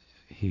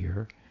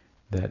here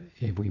that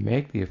if we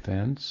make the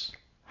offense,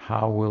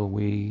 how will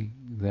we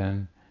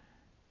then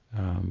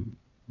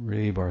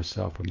relieve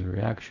ourselves from the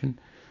reaction?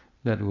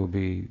 That will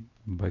be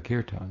by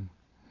kirtan.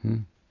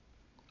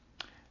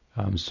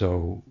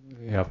 So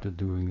after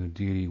doing the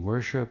deity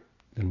worship,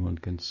 then one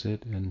can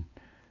sit in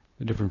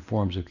the different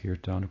forms of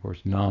kirtan. Of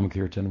course, Nam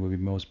kirtan would be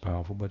most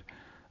powerful, but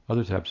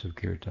other types of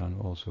kirtan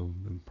also,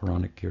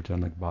 Puranic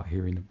kirtan, like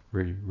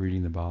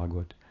reading the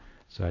Bhagavad,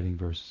 citing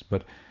verses.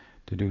 But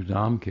to do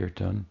Nam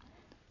kirtan,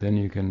 then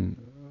you can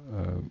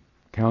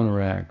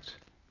counteract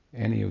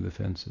any of the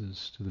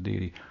offenses to the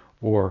deity,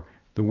 or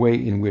the way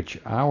in which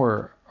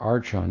our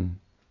Archan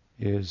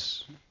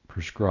is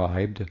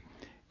prescribed.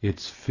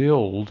 It's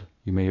filled,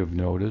 you may have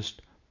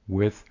noticed,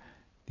 with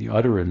the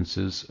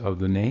utterances of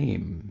the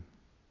name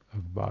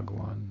of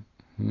Bhagavan.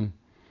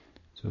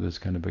 So there's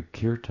kind of a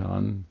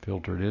kirtan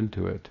filtered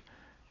into it.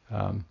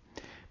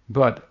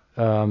 But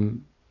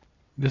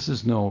this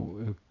is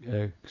no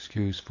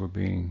excuse for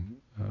being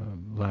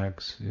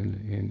lax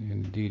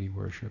in deity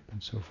worship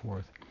and so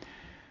forth.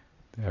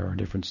 There are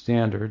different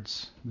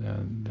standards.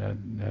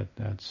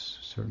 That's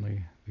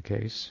certainly the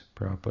case.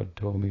 Prabhupada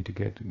told me to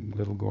get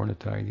little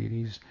Gaurnitai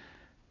deities,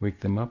 wake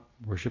them up,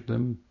 worship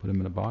them, put them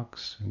in a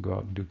box, and go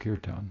out and do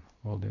kirtan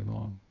all day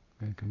long.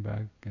 And come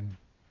back and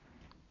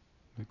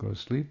go to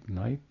sleep,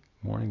 night,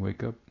 morning,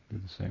 wake up, do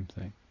the same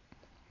thing.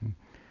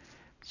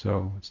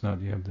 So it's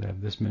not you have to have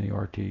this many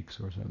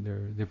artiques or something. There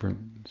are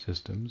different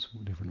systems,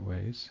 different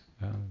ways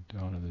to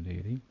honor the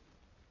deity.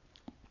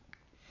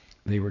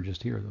 They were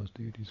just here, those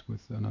deities,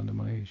 with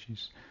Anandamayi.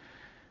 She's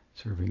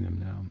serving them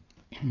now.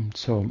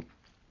 So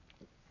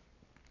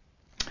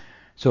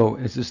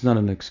it's just not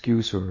an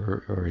excuse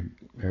or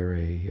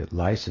a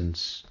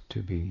license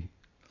to be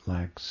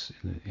lax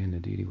in the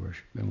deity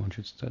worship, and one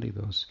should study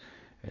those,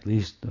 at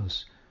least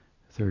those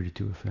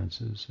 32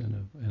 offenses,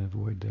 and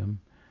avoid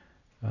them.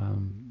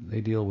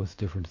 They deal with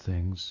different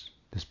things,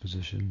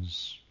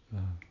 dispositions,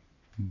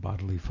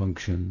 bodily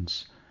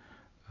functions,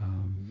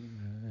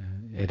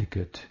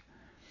 etiquette,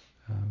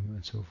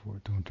 and so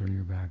forth. Don't turn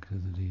your back to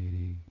the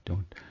deity.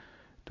 Don't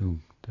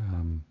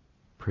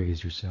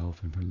praise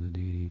yourself in front of the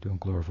deity. Don't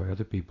glorify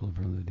other people in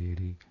front of the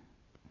deity.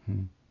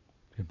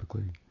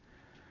 Typically,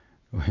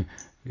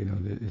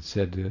 it's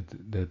said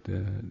that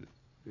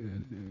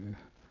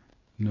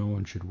no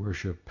one should be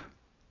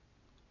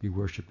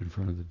worshipped in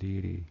front of the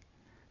deity.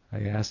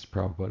 I asked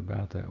Prabhupada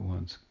about that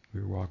once.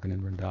 We were walking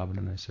in Vrindavan,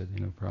 and I said,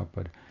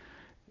 Prabhupada,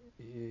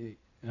 I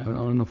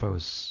don't know if I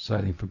was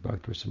citing from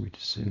Bhakti Rasamrita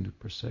Sindhu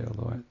per se,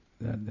 although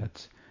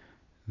that's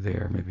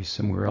there. Maybe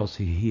somewhere else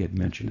he had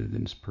mentioned it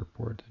in his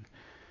purport.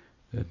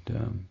 That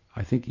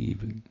I think he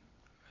even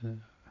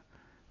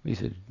he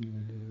said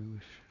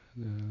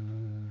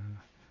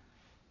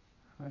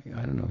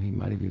I don't know. He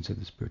might have even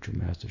said the spiritual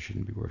master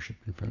shouldn't be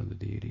worshipped in front of the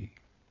deity.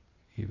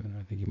 Even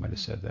I think he might have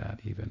said that.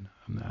 Even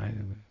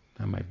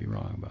I might be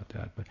wrong about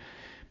that, but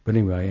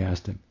anyway, I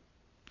asked him,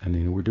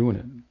 and we're doing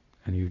it,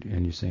 and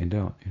you're saying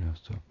don't,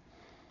 So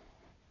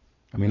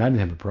I didn't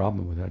have a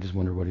problem with it. I just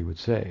wondered what he would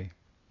say.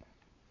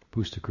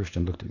 Pushta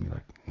Krishna looked at me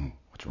like,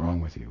 what's wrong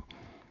with you?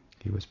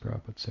 He was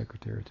Prabhupada's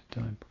secretary at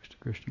the time, Pushta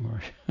Krishna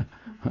Maharaj.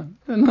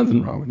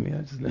 Nothing wrong with me.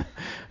 I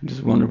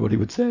just wondered what he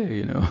would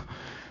say,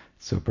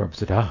 So Prabhupada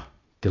said,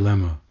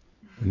 dilemma.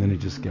 And then he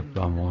just kept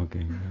on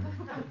walking.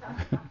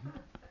 That's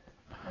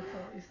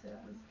all he said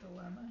was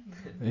dilemma.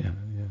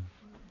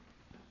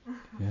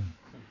 Yeah.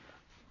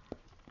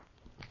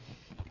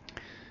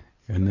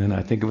 And then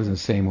I think it was in the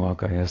same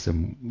walk I asked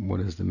him, what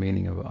is the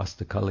meaning of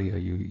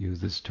astakaliya? You use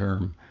this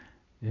term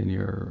in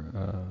your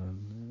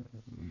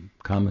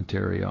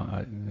commentary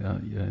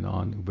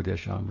on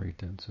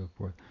Upadeshamrita and so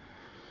forth.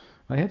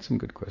 I had some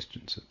good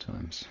questions at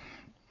times.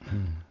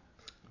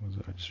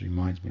 It just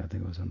reminds me, I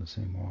think I was on the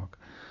same walk.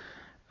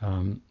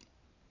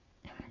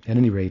 At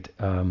any rate,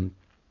 there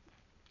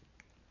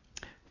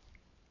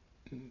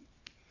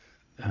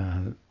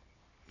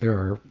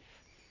are,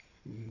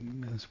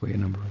 this way, a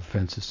number of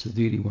offenses to the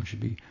deity. One should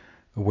be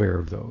aware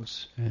of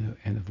those and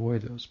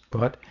avoid those.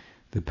 But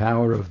the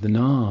power of the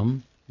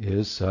Nam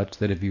is such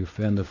that if you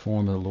offend the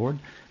form of the Lord,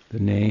 the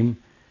name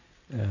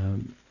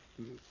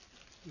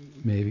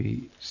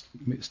maybe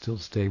still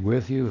stay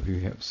with you. If you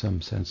have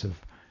some sense of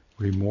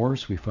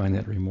remorse, we find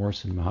that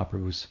remorse in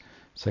Mahaprabhu's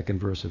second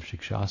verse of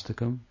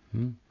Shikshastakam,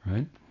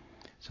 right?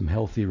 Some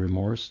healthy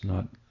remorse,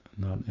 not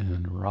in a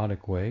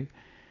neurotic way.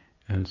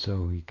 And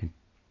so he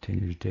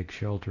continued to take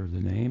shelter of the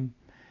name.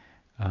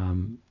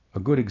 A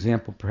good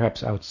example,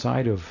 perhaps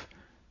outside of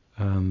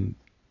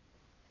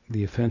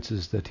the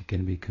offenses that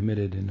can be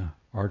committed in a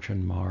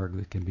Archan Marg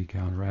that can be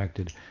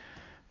counteracted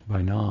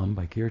by Nam,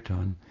 by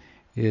Kirtan,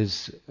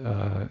 is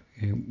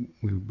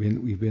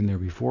we've been there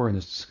before in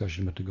this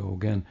discussion, but to go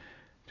again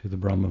to the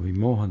Brahma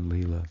Vimohan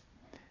Leela,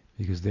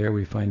 because there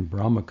we find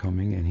Brahma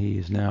coming, and he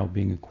is now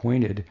being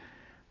acquainted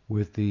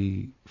with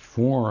the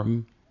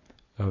form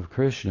of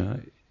Krishna,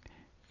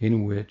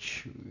 in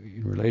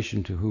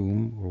relation to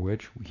whom or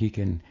which he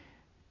can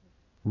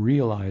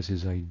realize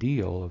his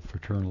ideal of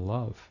fraternal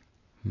love.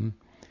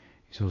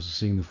 He's also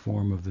seeing the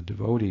form of the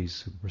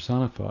devotees who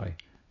personify,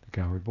 the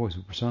cowherd boys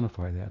who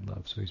personify that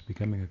love. So he's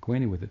becoming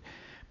acquainted with it.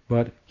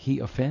 But he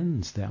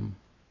offends them.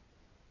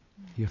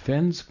 He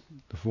offends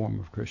the form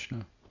of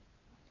Krishna.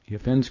 He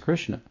offends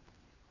Krishna,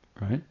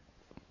 right?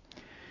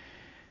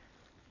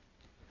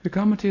 The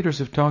commentators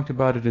have talked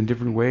about it in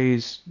different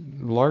ways,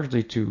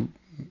 largely to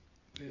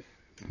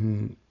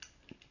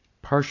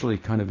partially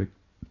kind of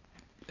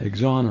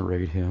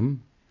exonerate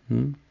him.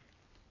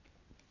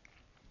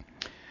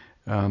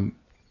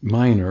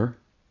 Minor,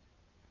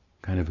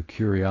 kind of a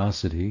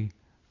curiosity.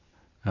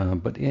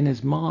 But in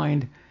his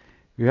mind,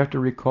 you have to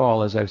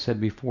recall, as I've said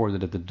before,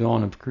 that at the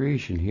dawn of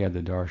creation he had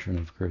the darshan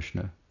of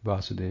Krishna,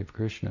 Vasudeva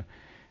Krishna,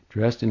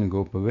 dressed in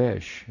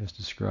Gopavesh, as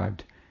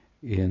described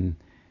in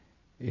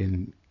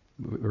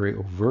very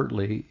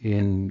overtly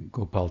in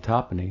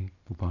Gopaltapani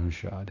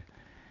Upanishad.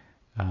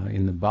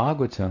 In the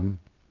Bhagavatam,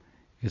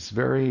 it's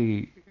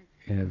in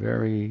a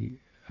very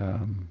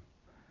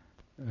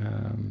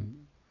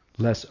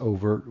less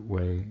overt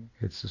way.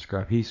 It's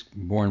described. He's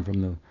born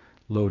from the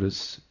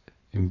lotus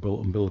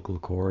umbilical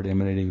cord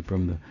emanating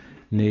from the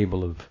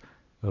navel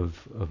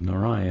of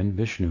Narayan,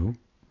 Vishnu.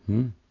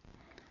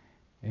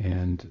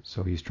 And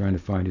so he's trying to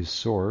find his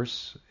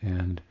source,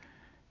 and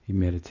he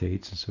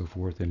meditates and so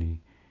forth, and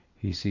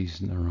he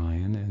sees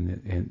Narayan,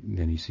 and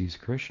then he sees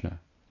Krishna.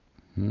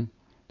 So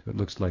it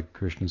looks like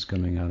Krishna's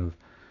coming out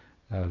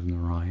of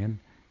Narayan,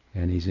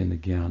 and he's in the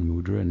Gyan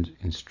Mudra and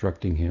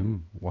instructing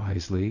him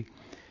wisely,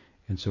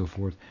 and so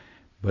forth.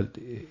 But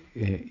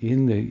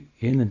in the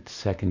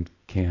second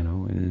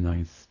canto, in the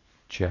 9th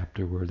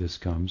chapter where this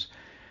comes,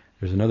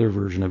 there's another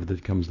version of it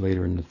that comes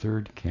later in the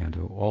 3rd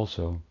canto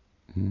also.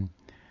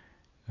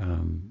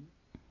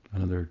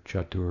 Another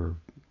Chatur,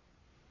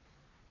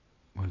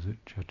 was it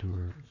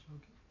Chatur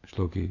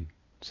Shloki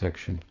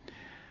section?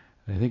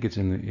 I think it's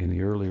in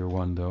the earlier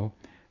one though.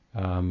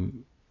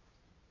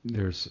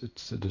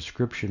 It's a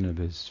description of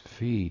his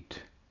feet.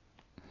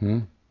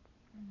 And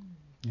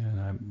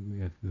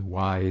the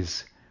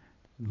wise,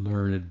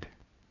 learned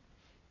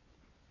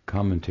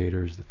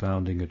commentators, the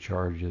founding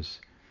acharyas,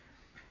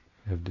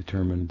 have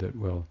determined that,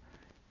 well,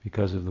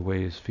 because of the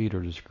way his feet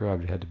are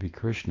described, it had to be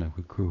Krishna,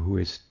 who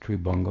is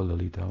Tribhanga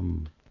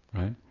Lalitam,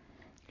 right?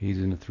 He's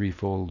in a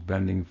threefold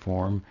bending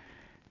form.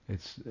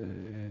 It's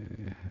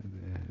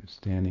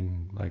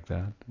standing like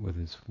that with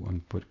his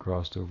one foot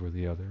crossed over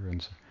the other.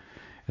 And so,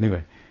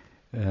 anyway,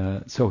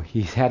 so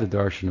he's had a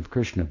darshan of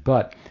Krishna,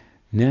 but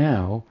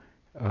now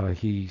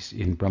he's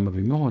in Brahma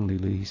Vimohan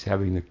Lila, he's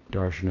having the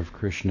darshan of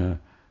Krishna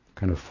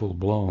kind of full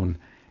blown,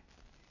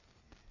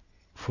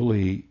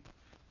 fully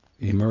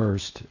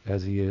immersed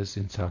as he is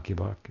in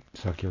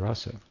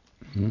Sakyarasa.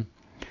 And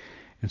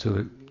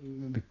so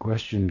the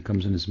question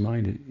comes in his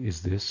mind,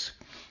 is this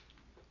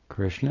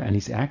Krishna? And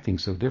he's acting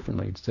so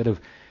differently. Instead of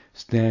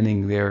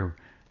standing there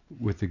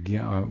with the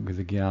Gyan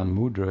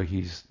Mudra,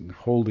 he's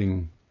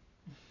holding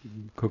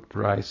cooked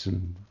rice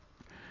and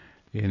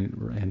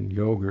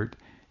yogurt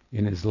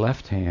in his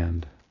left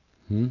hand,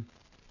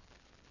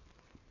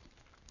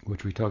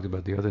 which we talked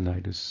about the other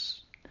night,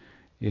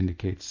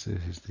 indicates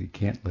he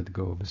can't let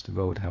go of his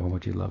devotee, how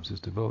much he loves his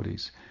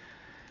devotees,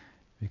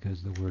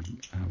 because the word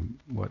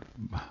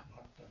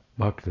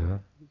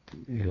bhakta,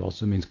 it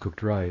also means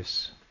cooked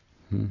rice,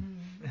 and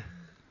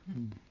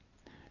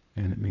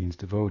it means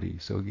devotee.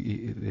 So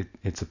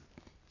it's a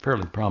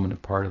fairly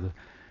prominent part of the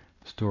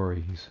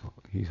story.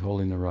 He's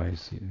holding the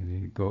rice.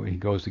 He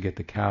goes to get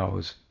the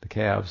calves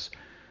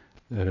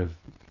that have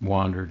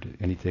wandered,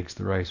 and he takes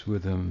the rice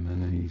with him,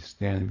 and then he's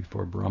standing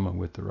before Brahma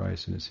with the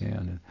rice in his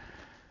hand.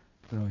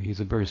 he's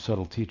a very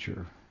subtle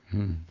teacher.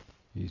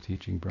 He's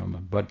teaching Brahma.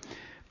 But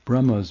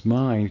Brahma's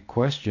mind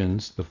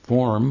questions the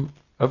form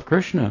of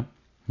Krishna,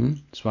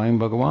 Swayam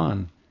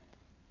Bhagavan.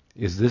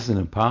 Is this an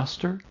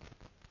imposter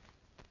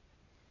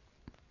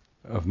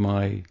of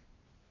the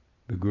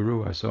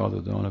Guru I saw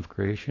the dawn of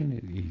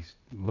creation? He's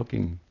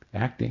looking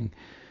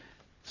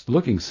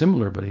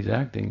similar, but he's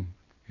acting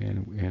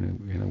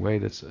in a way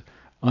that's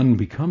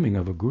unbecoming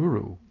of a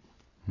Guru.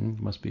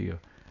 Must be a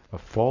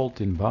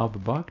fault in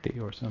Bhava Bhakti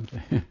or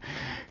something.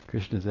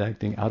 Krishna's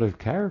acting out of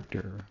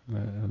character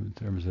in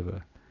terms of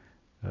a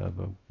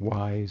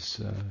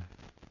wise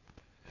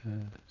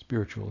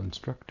spiritual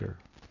instructor.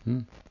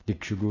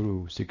 Diksha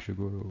Guru, Siksha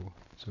Guru,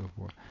 so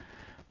forth.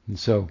 And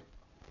so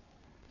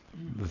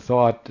the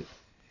thought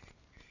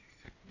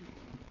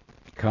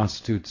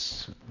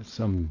constitutes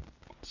some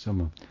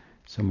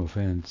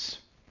offense.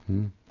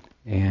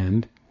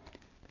 And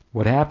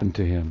what happened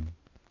to him?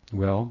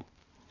 Well,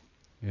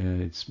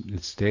 it's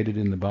stated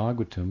in the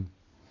Bhagavatam,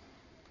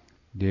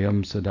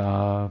 Deyam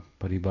sada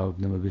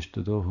paribhavnam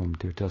avishtadoham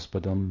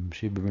tirtaspadam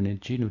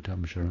shivavarninchi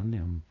nutam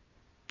sharanyam.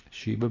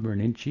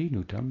 Shivavarninchi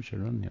nutam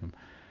sharanyam.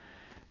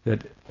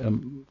 That,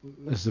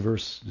 as the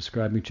verse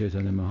describing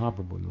Chaitanya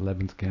Mahaprabhu in the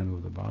 11th canto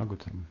of the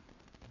Bhagavatam,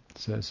 it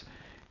says,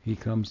 he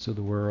comes to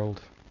the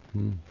world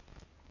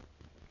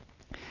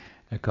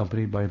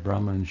accompanied by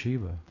Brahma and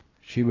Shiva.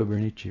 Shiva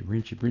Vrinichi.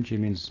 Vrinichi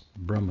means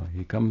Brahma.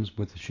 He comes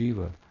with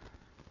Shiva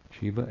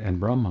and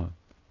Brahma.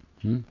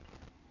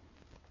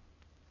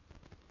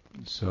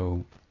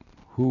 So,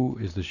 who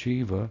is the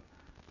Shiva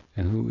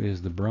and who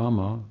is the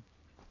Brahma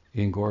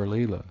in Gaur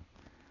Leela?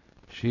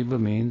 Shiva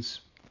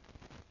means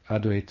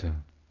Advaita.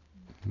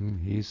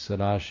 He's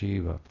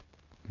Sadashiva.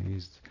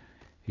 He's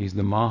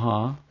the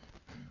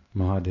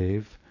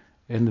Mahadev,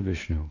 and the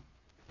Vishnu.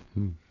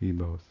 He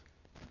both.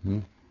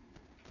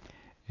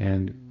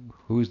 And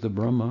who's the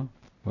Brahma?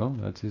 Well,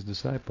 that's his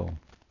disciple.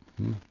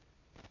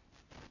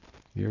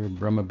 Here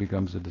Brahma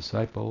becomes a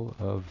disciple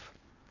of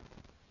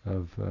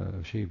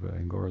Shiva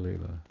in Gaur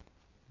Leela.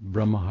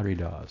 Brahma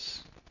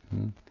Haridas.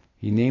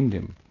 He named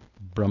him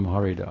Brahma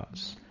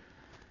Haridas.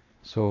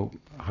 So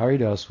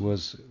Haridas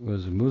was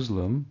a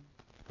Muslim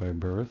by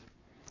birth,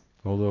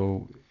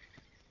 although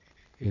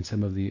in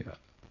some of the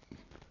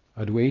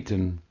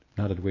Advaita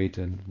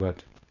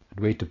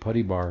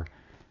Paribar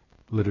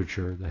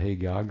literature, the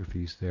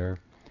hagiographies there,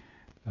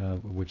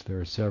 which there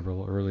are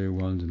several earlier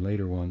ones and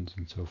later ones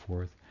and so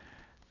forth.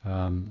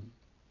 In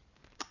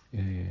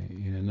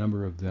a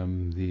number of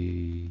them,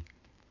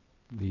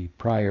 the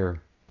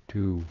prior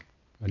to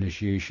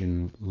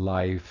initiation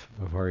life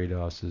of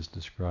Haridas is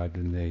described,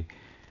 and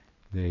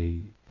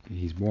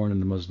he's born in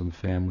the Muslim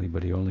family,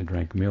 but he only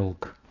drank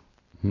milk.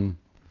 He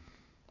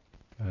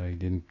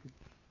didn't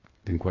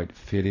quite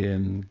fit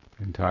in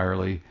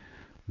entirely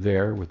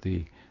there with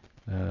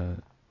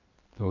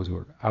those who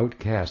are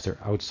outcast. They're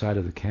outside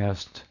of the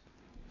caste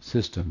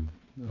system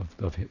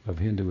of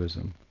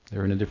Hinduism.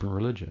 They're in a different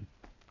religion,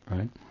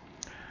 right?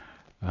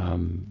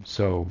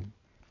 So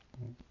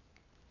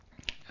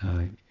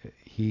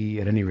he,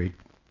 at any rate,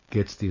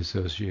 gets the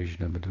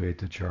association of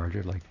Advaita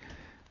Charya, like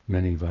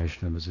many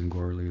Vaishnavas in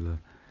Gaur Leela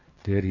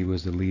did. He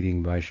was the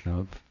leading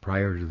Vaishnava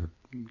prior to the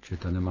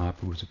Chaitanya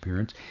Mahaprabhu's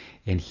appearance,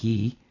 and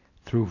he,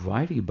 through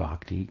Vaidhi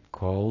Bhakti,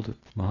 called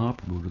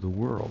Mahaprabhu to the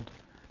world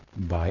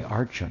by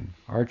Archan.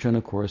 Archan,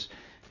 of course,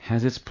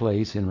 has its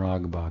place in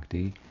Raga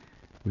Bhakti.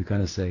 We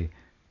kind of say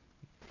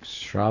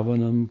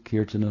Shravanam,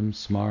 Kirtanam,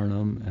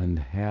 Smaranam, and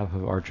half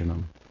of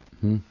Archanam,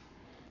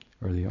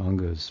 or the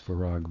Angas for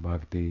Raga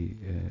Bhakti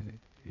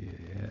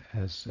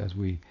as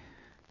we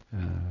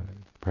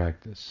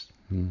practice.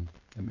 I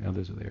mean,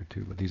 others are there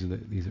too, but these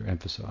are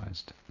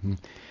emphasized.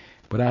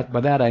 But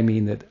by that I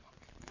mean that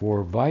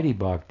for Vaidhi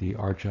Bhakti,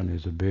 Archan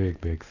is a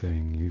big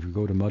thing. If you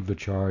go to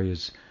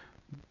Madhvacharya's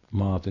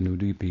Mat in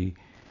Udupi,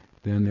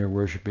 then they're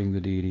worshipping the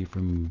deity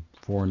from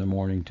 4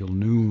 a.m. till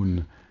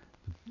noon.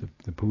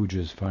 The puja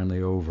is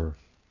finally over.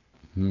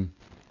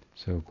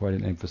 So quite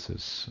an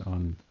emphasis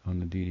on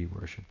the deity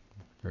worship,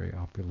 very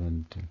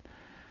opulent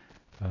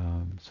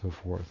and so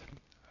forth.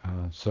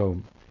 So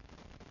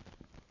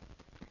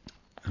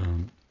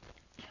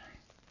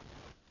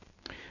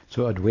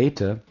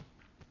Advaita,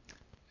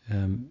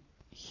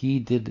 he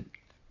did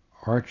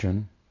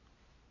Archan,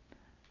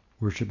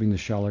 worshipping the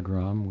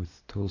Shalagram with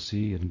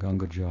Tulsi and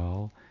Ganga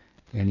Jal,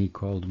 and he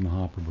called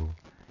Mahaprabhu.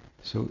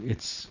 So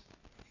it's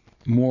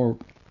more,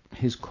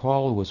 his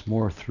call was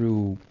more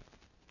through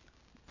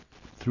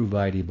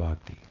Vaidhi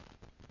Bhakti.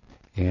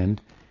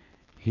 And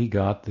he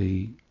got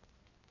the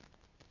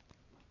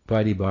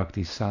Vaidhi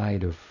Bhakti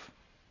side of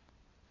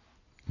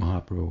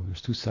Mahaprabhu.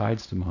 There's two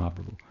sides to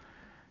Mahaprabhu.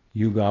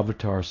 Yuga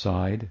Avatar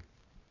side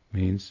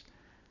means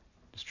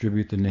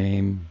distribute the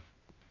name,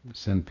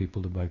 send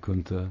people to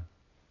Vaikuntha,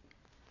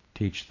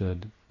 teach the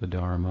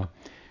Dharma.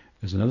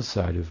 There's another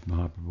side of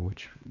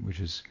Mahaprabhu, which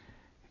is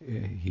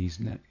he's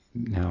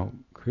now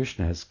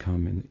Krishna has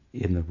come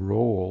in the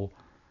role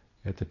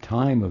at the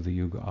time of the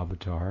Yuga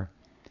Avatar,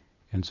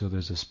 and so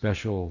there's a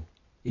special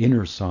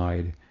inner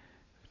side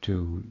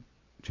to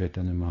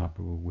Chaitanya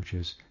Mahaprabhu, which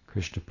is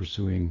Krishna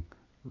pursuing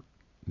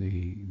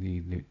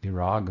the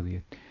raga,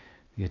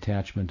 the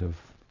attachment of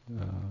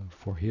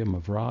for him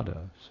of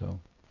Radha. So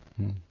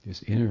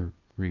there's inner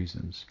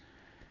reasons,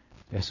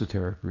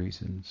 esoteric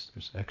reasons.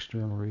 There's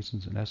external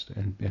reasons,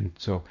 and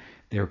so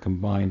they're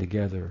combined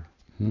together.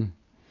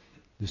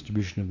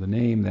 Distribution of the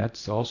name,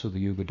 that's also the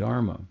Yuga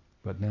Dharma,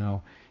 but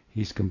now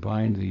he's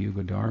combined the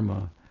Yuga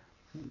Dharma,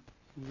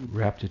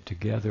 wrapped it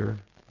together,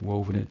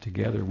 woven it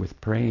together with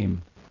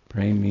prem.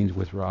 Prem means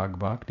with rag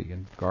bhakti,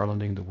 and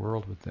garlanding the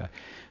world with that.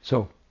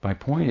 So my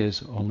point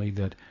is only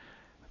that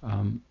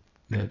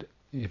that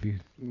if you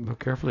look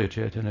carefully at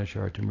Chaitanya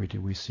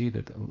Charitamrita, we see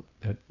that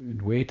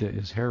Advaita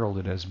is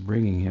heralded as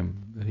bringing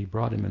him, that he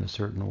brought him in a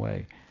certain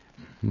way.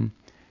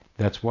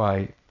 That's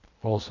why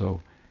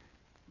also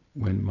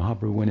when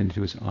Mahaprabhu went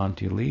into his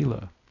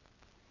Anti-Lila,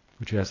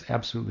 which has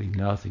absolutely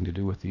nothing to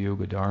do with the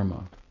Yuga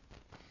Dharma,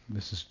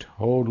 this is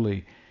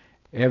totally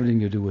everything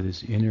to do with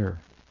his inner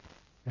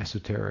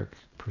esoteric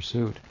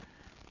pursuit.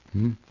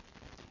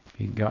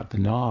 He got the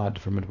nod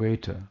from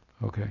Advaita.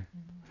 Okay,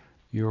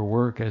 your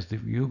work as the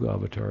Yuga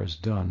Avatar is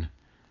done.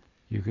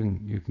 You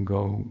can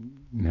go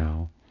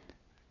now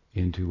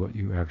into what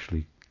you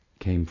actually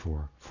came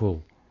for,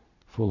 full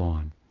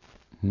on.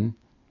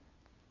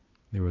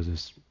 There was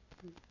this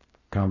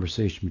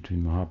conversation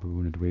between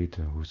Mahaprabhu and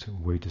Advaita,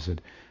 Advaita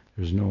said,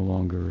 "There's no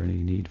longer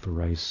any need for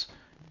rice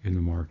in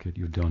the market.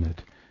 You've done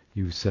it.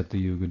 You've set the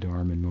Yuga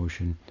Dharma in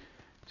motion."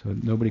 So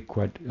nobody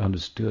quite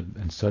understood,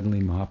 and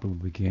suddenly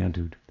Mahaprabhu began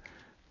to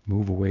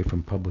move away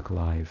from public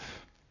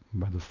life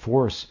by the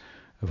force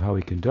of how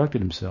he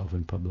conducted himself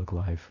in public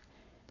life,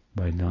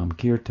 by Nam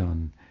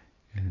Kirtan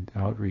and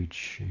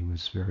outreach. He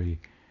was very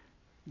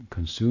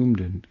consumed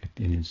in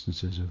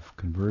instances of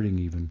converting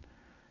even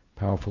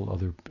powerful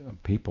other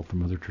people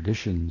from other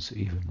traditions,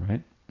 even,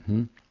 right?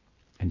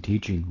 And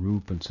teaching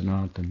Rupa and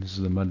Sanatan. This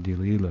is the Madhya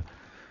Lila,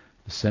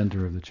 the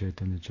center of the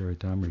Chaitanya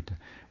Charitamrita,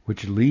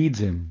 which leads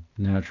him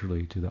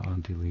naturally to the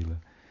Anti-Lila.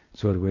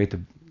 So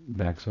Advaita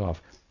backs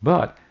off.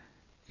 But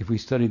if we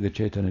study the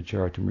Chaitanya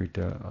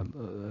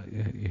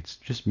Charitamrita, it's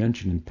just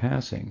mentioned in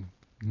passing,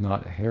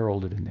 not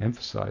heralded and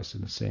emphasized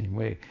in the same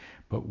way.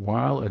 But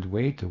while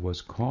Advaita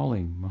was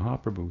calling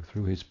Mahaprabhu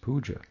through his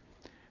puja,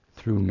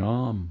 through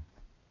Nam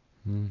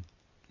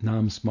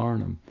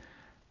Smarnam,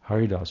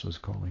 Haridas was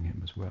calling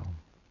him as well.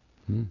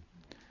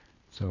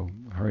 So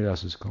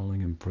Haridas is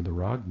calling him for the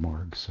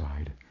Ragmarg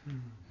side.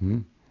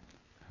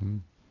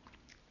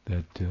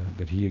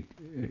 That he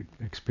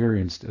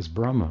experienced as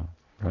Brahma,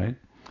 right?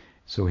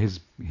 So his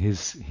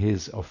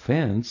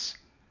offense,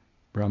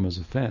 Brahma's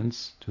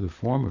offense to the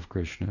form of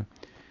Krishna,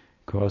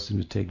 caused him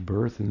to take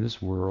birth in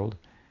this world.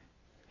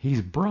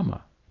 He's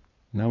Brahma.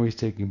 Now he's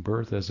taking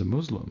birth as a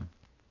Muslim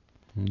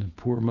in a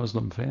poor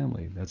Muslim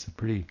family. That's a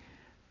pretty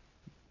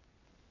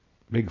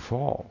big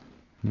fall.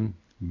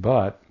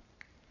 But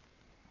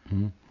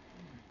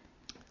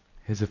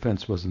his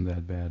offense wasn't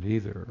that bad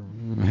either,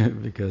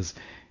 because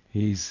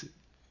he's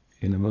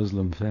in a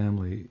Muslim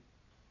family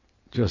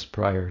just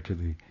prior to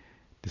the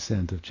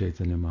descent of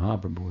Chaitanya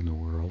Mahaprabhu in the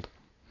world.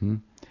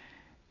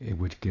 It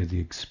would give the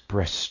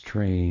express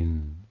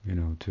train,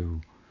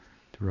 to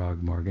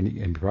Ragmarg.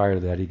 And prior to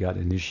that, he got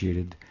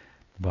initiated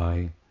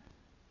by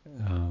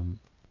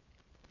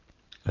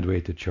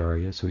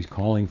Advaitacharya. So he's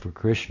calling for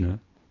Krishna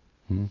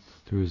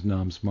through his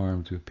Nam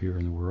Smaram to appear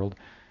in the world.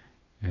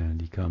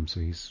 And he comes. So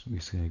we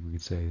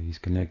could say he's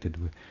connected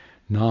with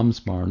Nam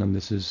Smaranam.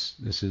 This is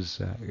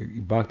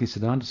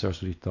Bhaktisiddhanta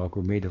Saraswati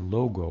Thakur made a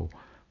logo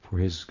for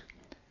his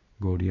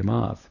Gaudiya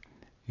Math,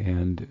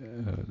 and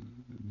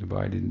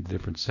divided into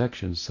different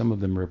sections. Some of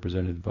them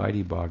represented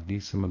Vaidhi Bhakti,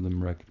 some of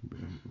them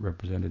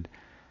represented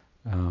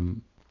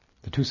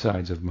the two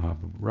sides of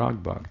Mahaprabhu,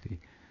 Rag Bhakti.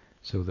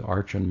 So the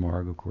Archan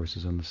Marg, of course,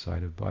 is on the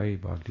side of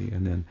Vaidhi Bhakti,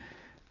 and then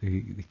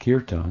the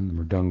Kirtan, the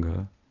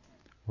Mridanga,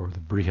 or the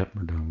Brihat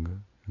Mridanga,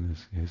 in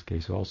his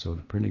case also,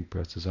 the printing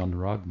press is on the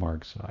Rag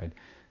Marg side,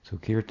 so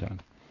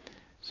Kirtan.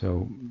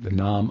 So the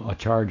Nam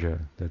Acharya,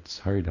 that's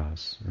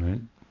Haridas,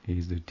 right?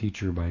 He's the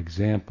teacher by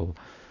example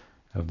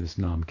of this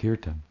Nam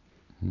Kirtan.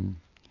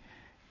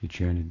 He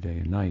chanted day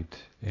and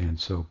night. And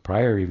so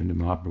prior even to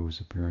Mahaprabhu's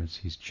appearance,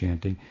 he's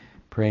chanting,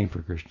 praying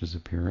for Krishna's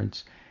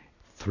appearance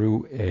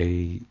through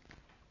a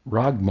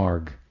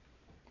Ragmarg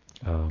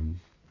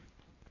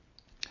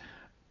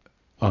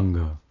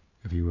anga,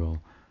 if you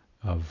will,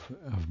 of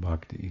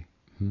bhakti.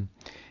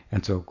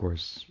 And so, of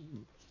course,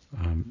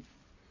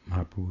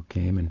 Mahaprabhu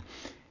came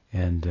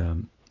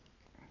and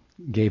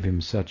gave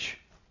him such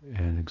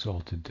an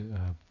exalted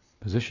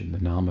position, the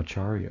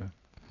Namacharya.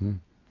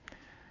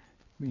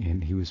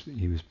 And he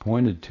was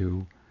pointed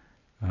to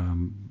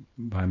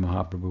by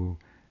Mahaprabhu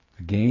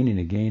again and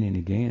again and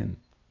again.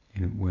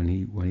 And when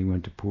he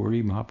went to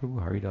Puri,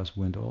 Mahaprabhu, Haridas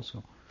went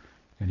also,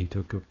 and he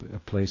took up a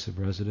place of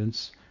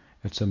residence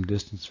at some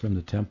distance from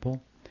the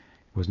temple.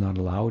 It was not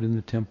allowed in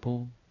the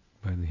temple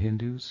by the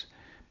Hindus,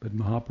 but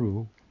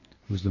Mahaprabhu,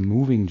 who was the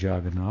moving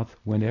Jagannath,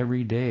 went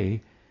every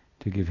day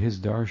to give his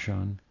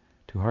darshan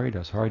to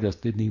Haridas. Haridas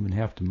didn't even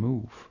have to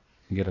move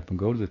and get up and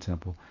go to the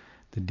temple,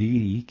 the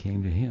deity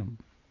came to him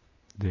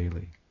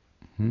daily.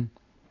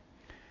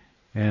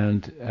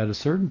 And at a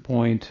certain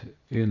point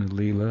in the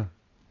Leela,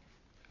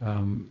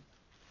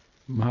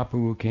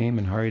 Mahaprabhu came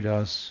and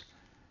Haridas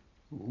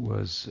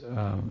was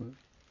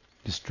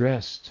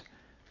distressed.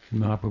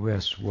 And Mahaprabhu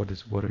asked,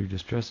 what are you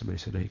distressed about? He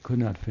said, I could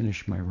not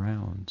finish my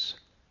rounds.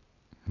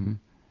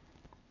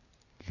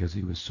 Because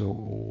he was so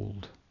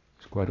old. He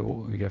was quite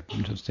old. You have to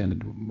understand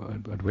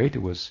that Advaita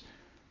was,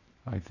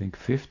 I think,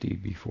 50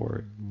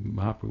 before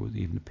Mahaprabhu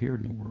even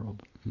appeared in the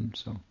world.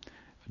 So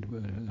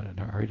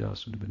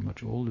Haridas would have been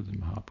much older than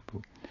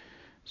Mahaprabhu.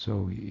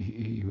 So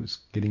he was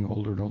getting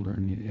older and older,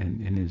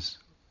 and in his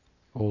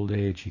old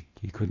age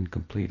he couldn't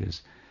complete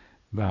his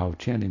vow of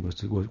chanting,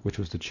 which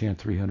was to chant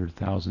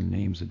 300,000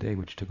 names a day,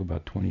 which took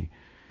about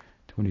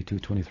 22,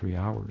 23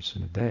 hours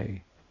in a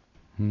day.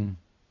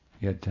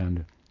 He had time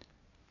to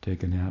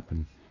take a nap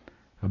and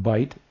a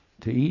bite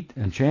to eat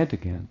and chant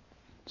again,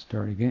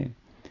 start again.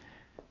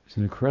 It's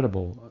an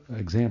incredible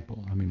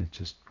example. I mean, it's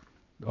just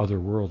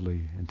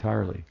otherworldly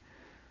entirely.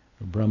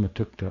 Brahma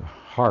took to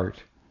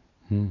heart,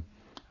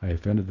 I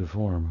offended the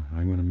form,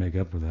 I'm going to make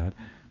up for that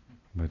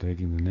by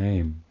taking the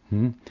name.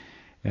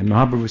 And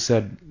Mahaprabhu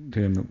said to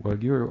him, well,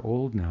 you're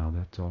old now,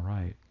 that's all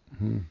right.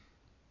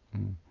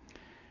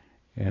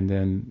 And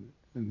then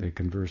they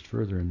conversed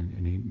further,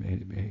 and he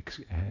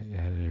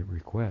had a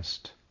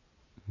request.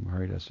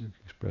 Haridas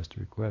expressed a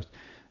request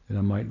that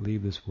I might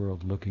leave this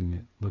world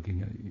looking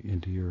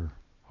into your,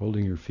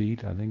 holding your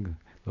feet, I think,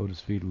 lotus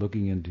feet,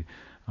 looking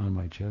on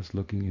my chest,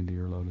 looking into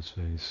your lotus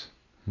face.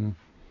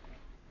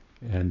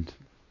 And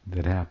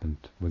that happened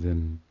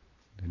within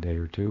a day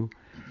or two.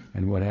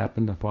 And what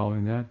happened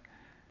following that?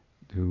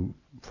 To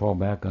fall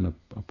back on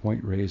a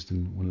point raised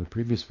in one of the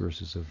previous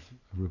verses of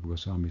Rupa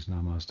Goswami's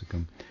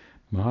Namastakam,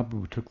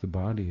 Mahaprabhu took the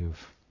body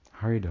of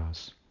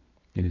Haridas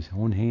in his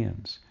own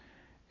hands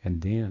and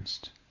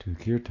danced to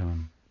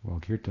kirtan while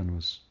kirtan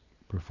was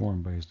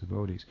performed by his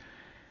devotees,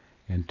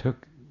 and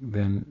took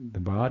then the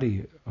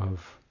body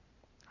of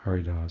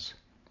Haridas.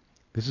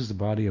 This is the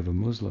body of a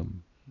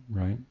Muslim,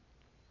 right?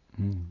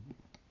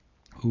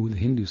 Who the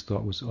Hindus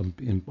thought was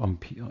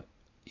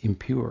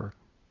impure.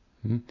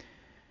 The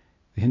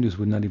Hindus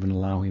would not even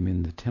allow him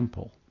in the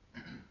temple,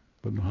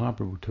 but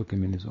Mahaprabhu took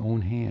him in his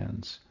own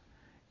hands,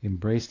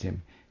 embraced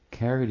him,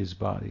 carried his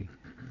body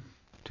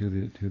to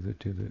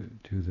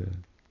the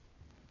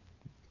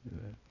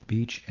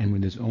beach, and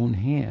with his own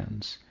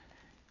hands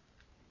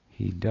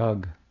he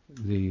dug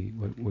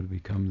what would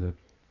become the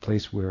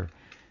place where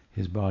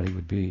his body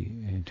would be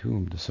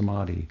entombed, the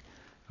samadhi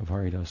of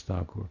Haridas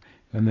Thakur.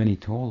 And then he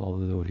told all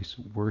the devotees,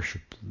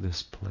 worship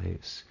this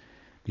place.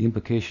 The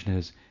implication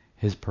is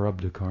his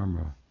prarabdha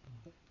karma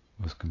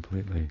was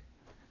completely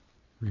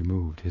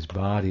removed. His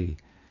body,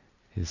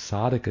 his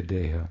sadhaka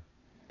deha,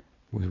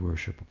 was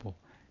worshipable.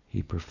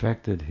 He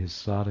perfected his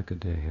sadhaka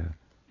deha,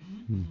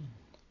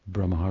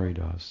 Brahma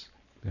Haridas,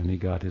 and he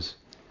got his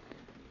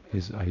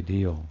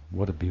ideal.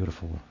 What a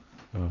beautiful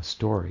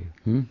story.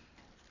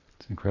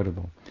 It's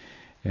incredible.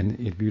 And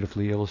it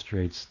beautifully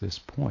illustrates this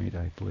point,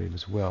 I believe,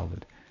 as well,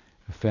 that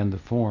offend the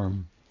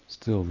form,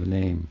 still the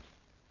name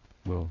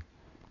will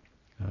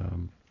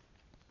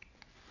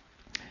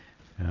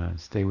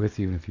stay with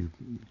you. And if you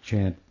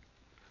chant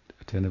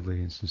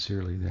attentively and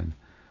sincerely, then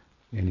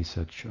any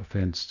such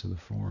offense to the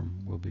form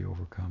will be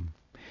overcome.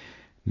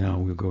 Now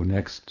we'll go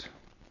next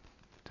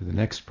to the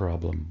next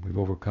problem. We've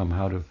overcome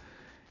our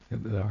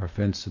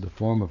offense to the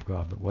form of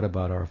God, but what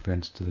about our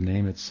offense to the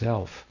name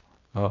itself?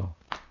 Oh,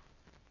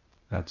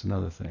 that's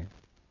another thing.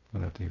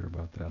 We'll have to hear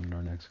about that in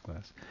our next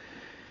class.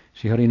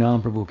 Shri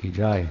Harinam Prabhu ki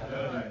jai.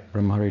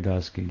 Brahma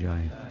Haridas ki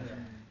jai.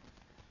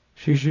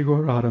 Shri Shri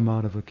Gaur Radha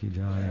Madhava ki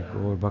jai.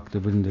 Gaur Bhakta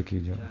Vrinda ki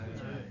jai.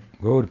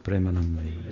 Gaur Premanande.